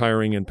Toomey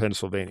retiring in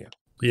Pennsylvania.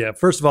 Yeah,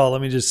 first of all,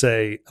 let me just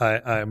say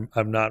I'm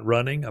not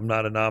running. I'm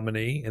not a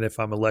nominee. And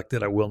if I'm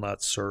elected, I will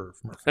not serve.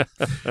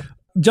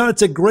 John,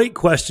 it's a great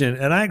question.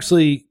 And I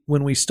actually,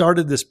 when we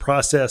started this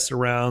process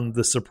around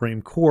the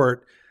Supreme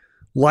Court,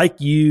 like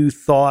you,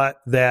 thought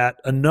that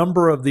a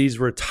number of these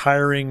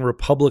retiring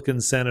Republican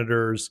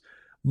senators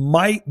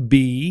might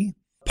be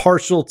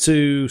partial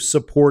to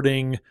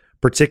supporting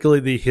particularly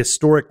the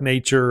historic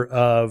nature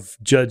of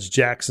Judge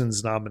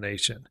Jackson's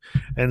nomination.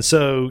 And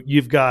so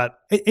you've got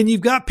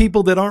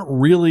people that aren't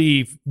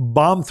really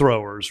bomb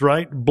throwers,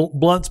 right?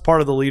 Blunt's part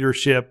of the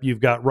leadership.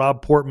 You've got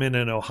Rob Portman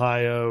in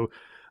Ohio,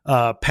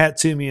 Pat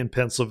Toomey in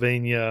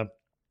Pennsylvania,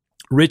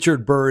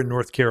 Richard Burr in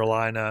North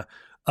Carolina.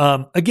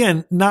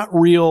 Again, not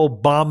real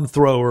bomb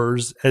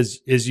throwers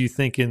as you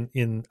think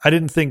in I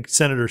didn't think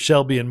Senator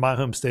Shelby in my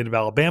home state of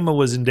Alabama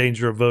was in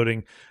danger of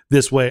voting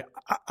this way.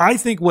 I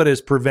think what has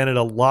prevented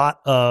a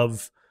lot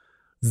of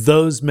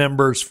those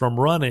members from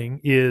running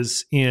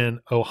is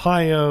in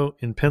Ohio,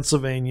 in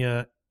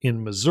Pennsylvania,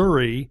 in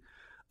Missouri,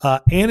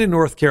 and in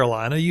North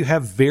Carolina, you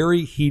have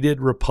very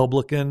heated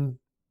Republican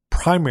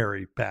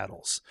primary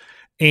battles.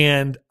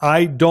 And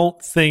I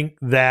don't think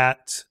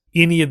that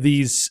any of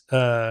these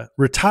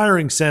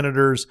retiring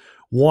senators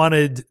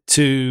wanted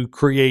to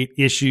create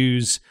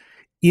issues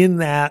in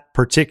that,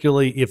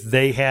 particularly if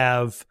they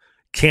have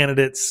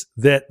candidates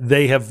that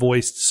they have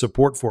voiced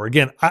support for.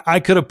 Again, I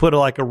could have put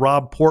like a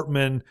Rob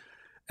Portman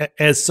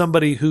as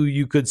somebody who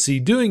you could see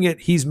doing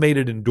it. He's made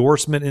an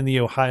endorsement in the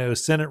Ohio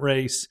Senate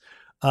race.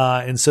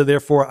 And so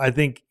therefore, I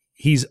think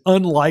he's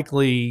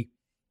unlikely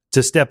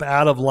to step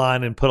out of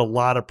line and put a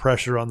lot of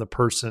pressure on the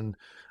person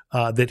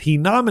that he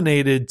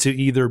nominated to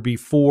either be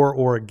for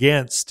or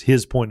against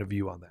his point of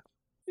view on that.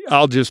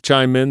 I'll just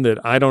chime in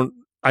that I don't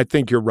I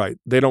think you're right.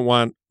 They don't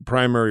want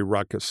primary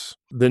ruckus.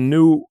 The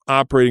new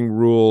operating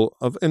rule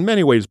of, in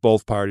many ways,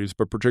 both parties,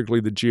 but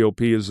particularly the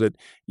GOP, is that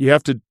you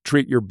have to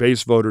treat your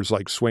base voters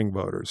like swing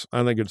voters.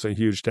 I think it's a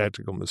huge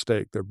tactical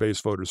mistake. They're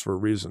base voters for a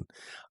reason.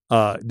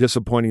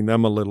 Disappointing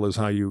them a little is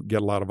how you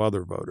get a lot of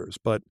other voters.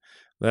 But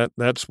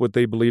that's what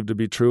they believe to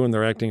be true, and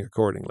they're acting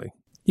accordingly.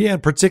 Yeah,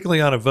 and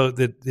particularly on a vote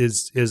that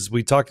is, as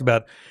we talked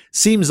about,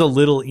 seems a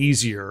little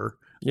easier.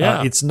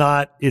 Yeah. It's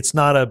not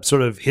a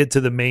sort of hit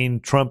to the main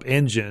Trump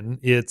engine.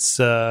 It's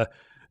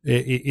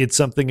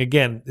something,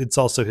 again, it's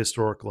also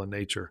historical in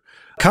nature.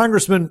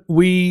 Congressman,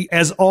 we,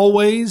 as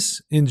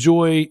always,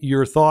 enjoy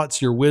your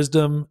thoughts, your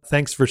wisdom.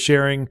 Thanks for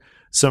sharing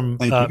some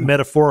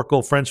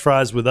metaphorical French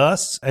fries with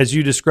us as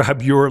you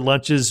describe your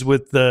lunches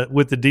with the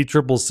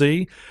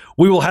DCCC.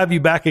 We will have you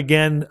back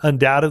again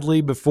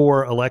undoubtedly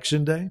before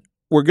Election Day.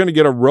 We're going to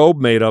get a robe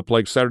made up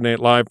like Saturday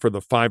Night Live for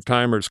the Five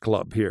Timers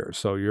Club here.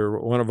 So you're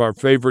one of our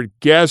favorite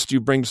guests.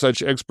 You bring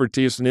such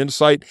expertise and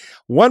insight.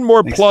 One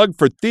more plug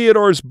for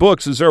Theodore's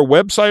Books. Is there a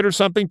website or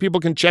something? People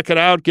can check it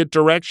out, get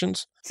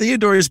directions?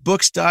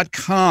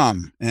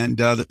 Theodore'sBooks.com. And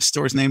the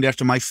store is named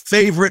after my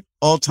favorite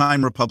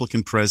all-time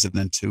Republican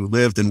president who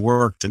lived and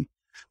worked in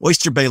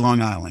Oyster Bay,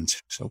 Long Island.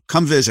 So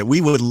come visit.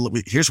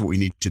 Here's what we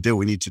need to do.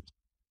 We need to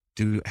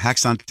do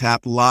Hacks on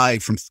Tap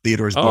live from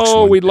Theodore's Books.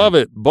 Oh, we love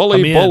it.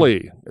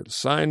 Bully.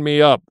 Sign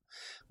me up.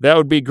 That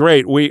would be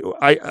great.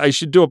 I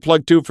should do a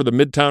plug, too, for the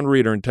Midtown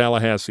Reader in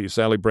Tallahassee,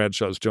 Sally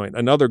Bradshaw's joint.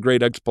 Another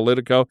great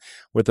ex-Politico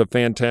with a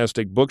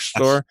fantastic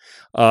bookstore.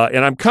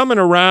 And I'm coming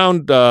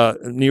around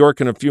New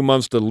York in a few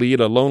months to lead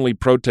a lonely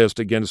protest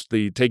against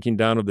the taking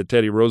down of the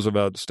Teddy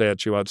Roosevelt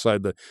statue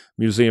outside the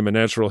Museum of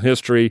Natural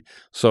History.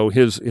 So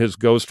his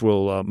ghost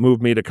will move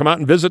me to come out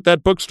and visit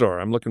that bookstore.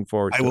 I'm looking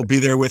forward to it. I will be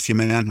there with you,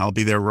 man. I'll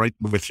be there right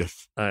with you.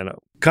 I know.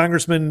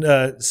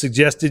 Congressman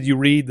suggested you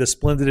read The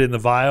Splendid and the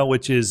Vile,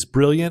 which is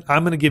brilliant.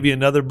 I'm going to give you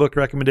another book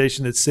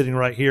recommendation that's sitting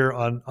right here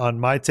on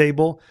my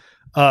table.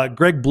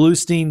 Greg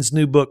Bluestein's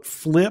new book,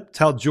 Flipped,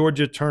 How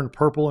Georgia Turned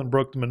Purple and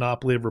Broke the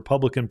Monopoly of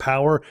Republican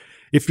Power.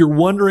 If you're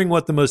wondering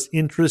what the most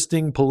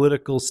interesting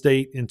political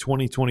state in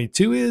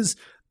 2022 is,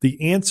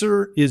 the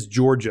answer is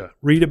Georgia.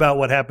 Read about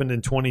what happened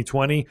in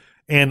 2020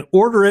 and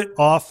order it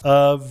off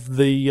of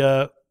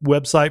the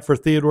website for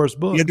Theodore's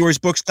Books.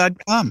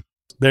 Theodore'sBooks.com.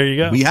 There you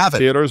go. We have it.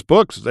 Theodore's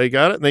Books. They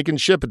got it, and they can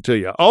ship it to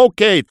you.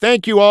 Okay,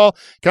 thank you all.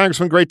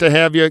 Congressman, great to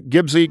have you.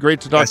 Gibbsy,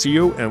 great to talk to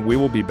you, and we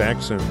will be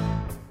back soon.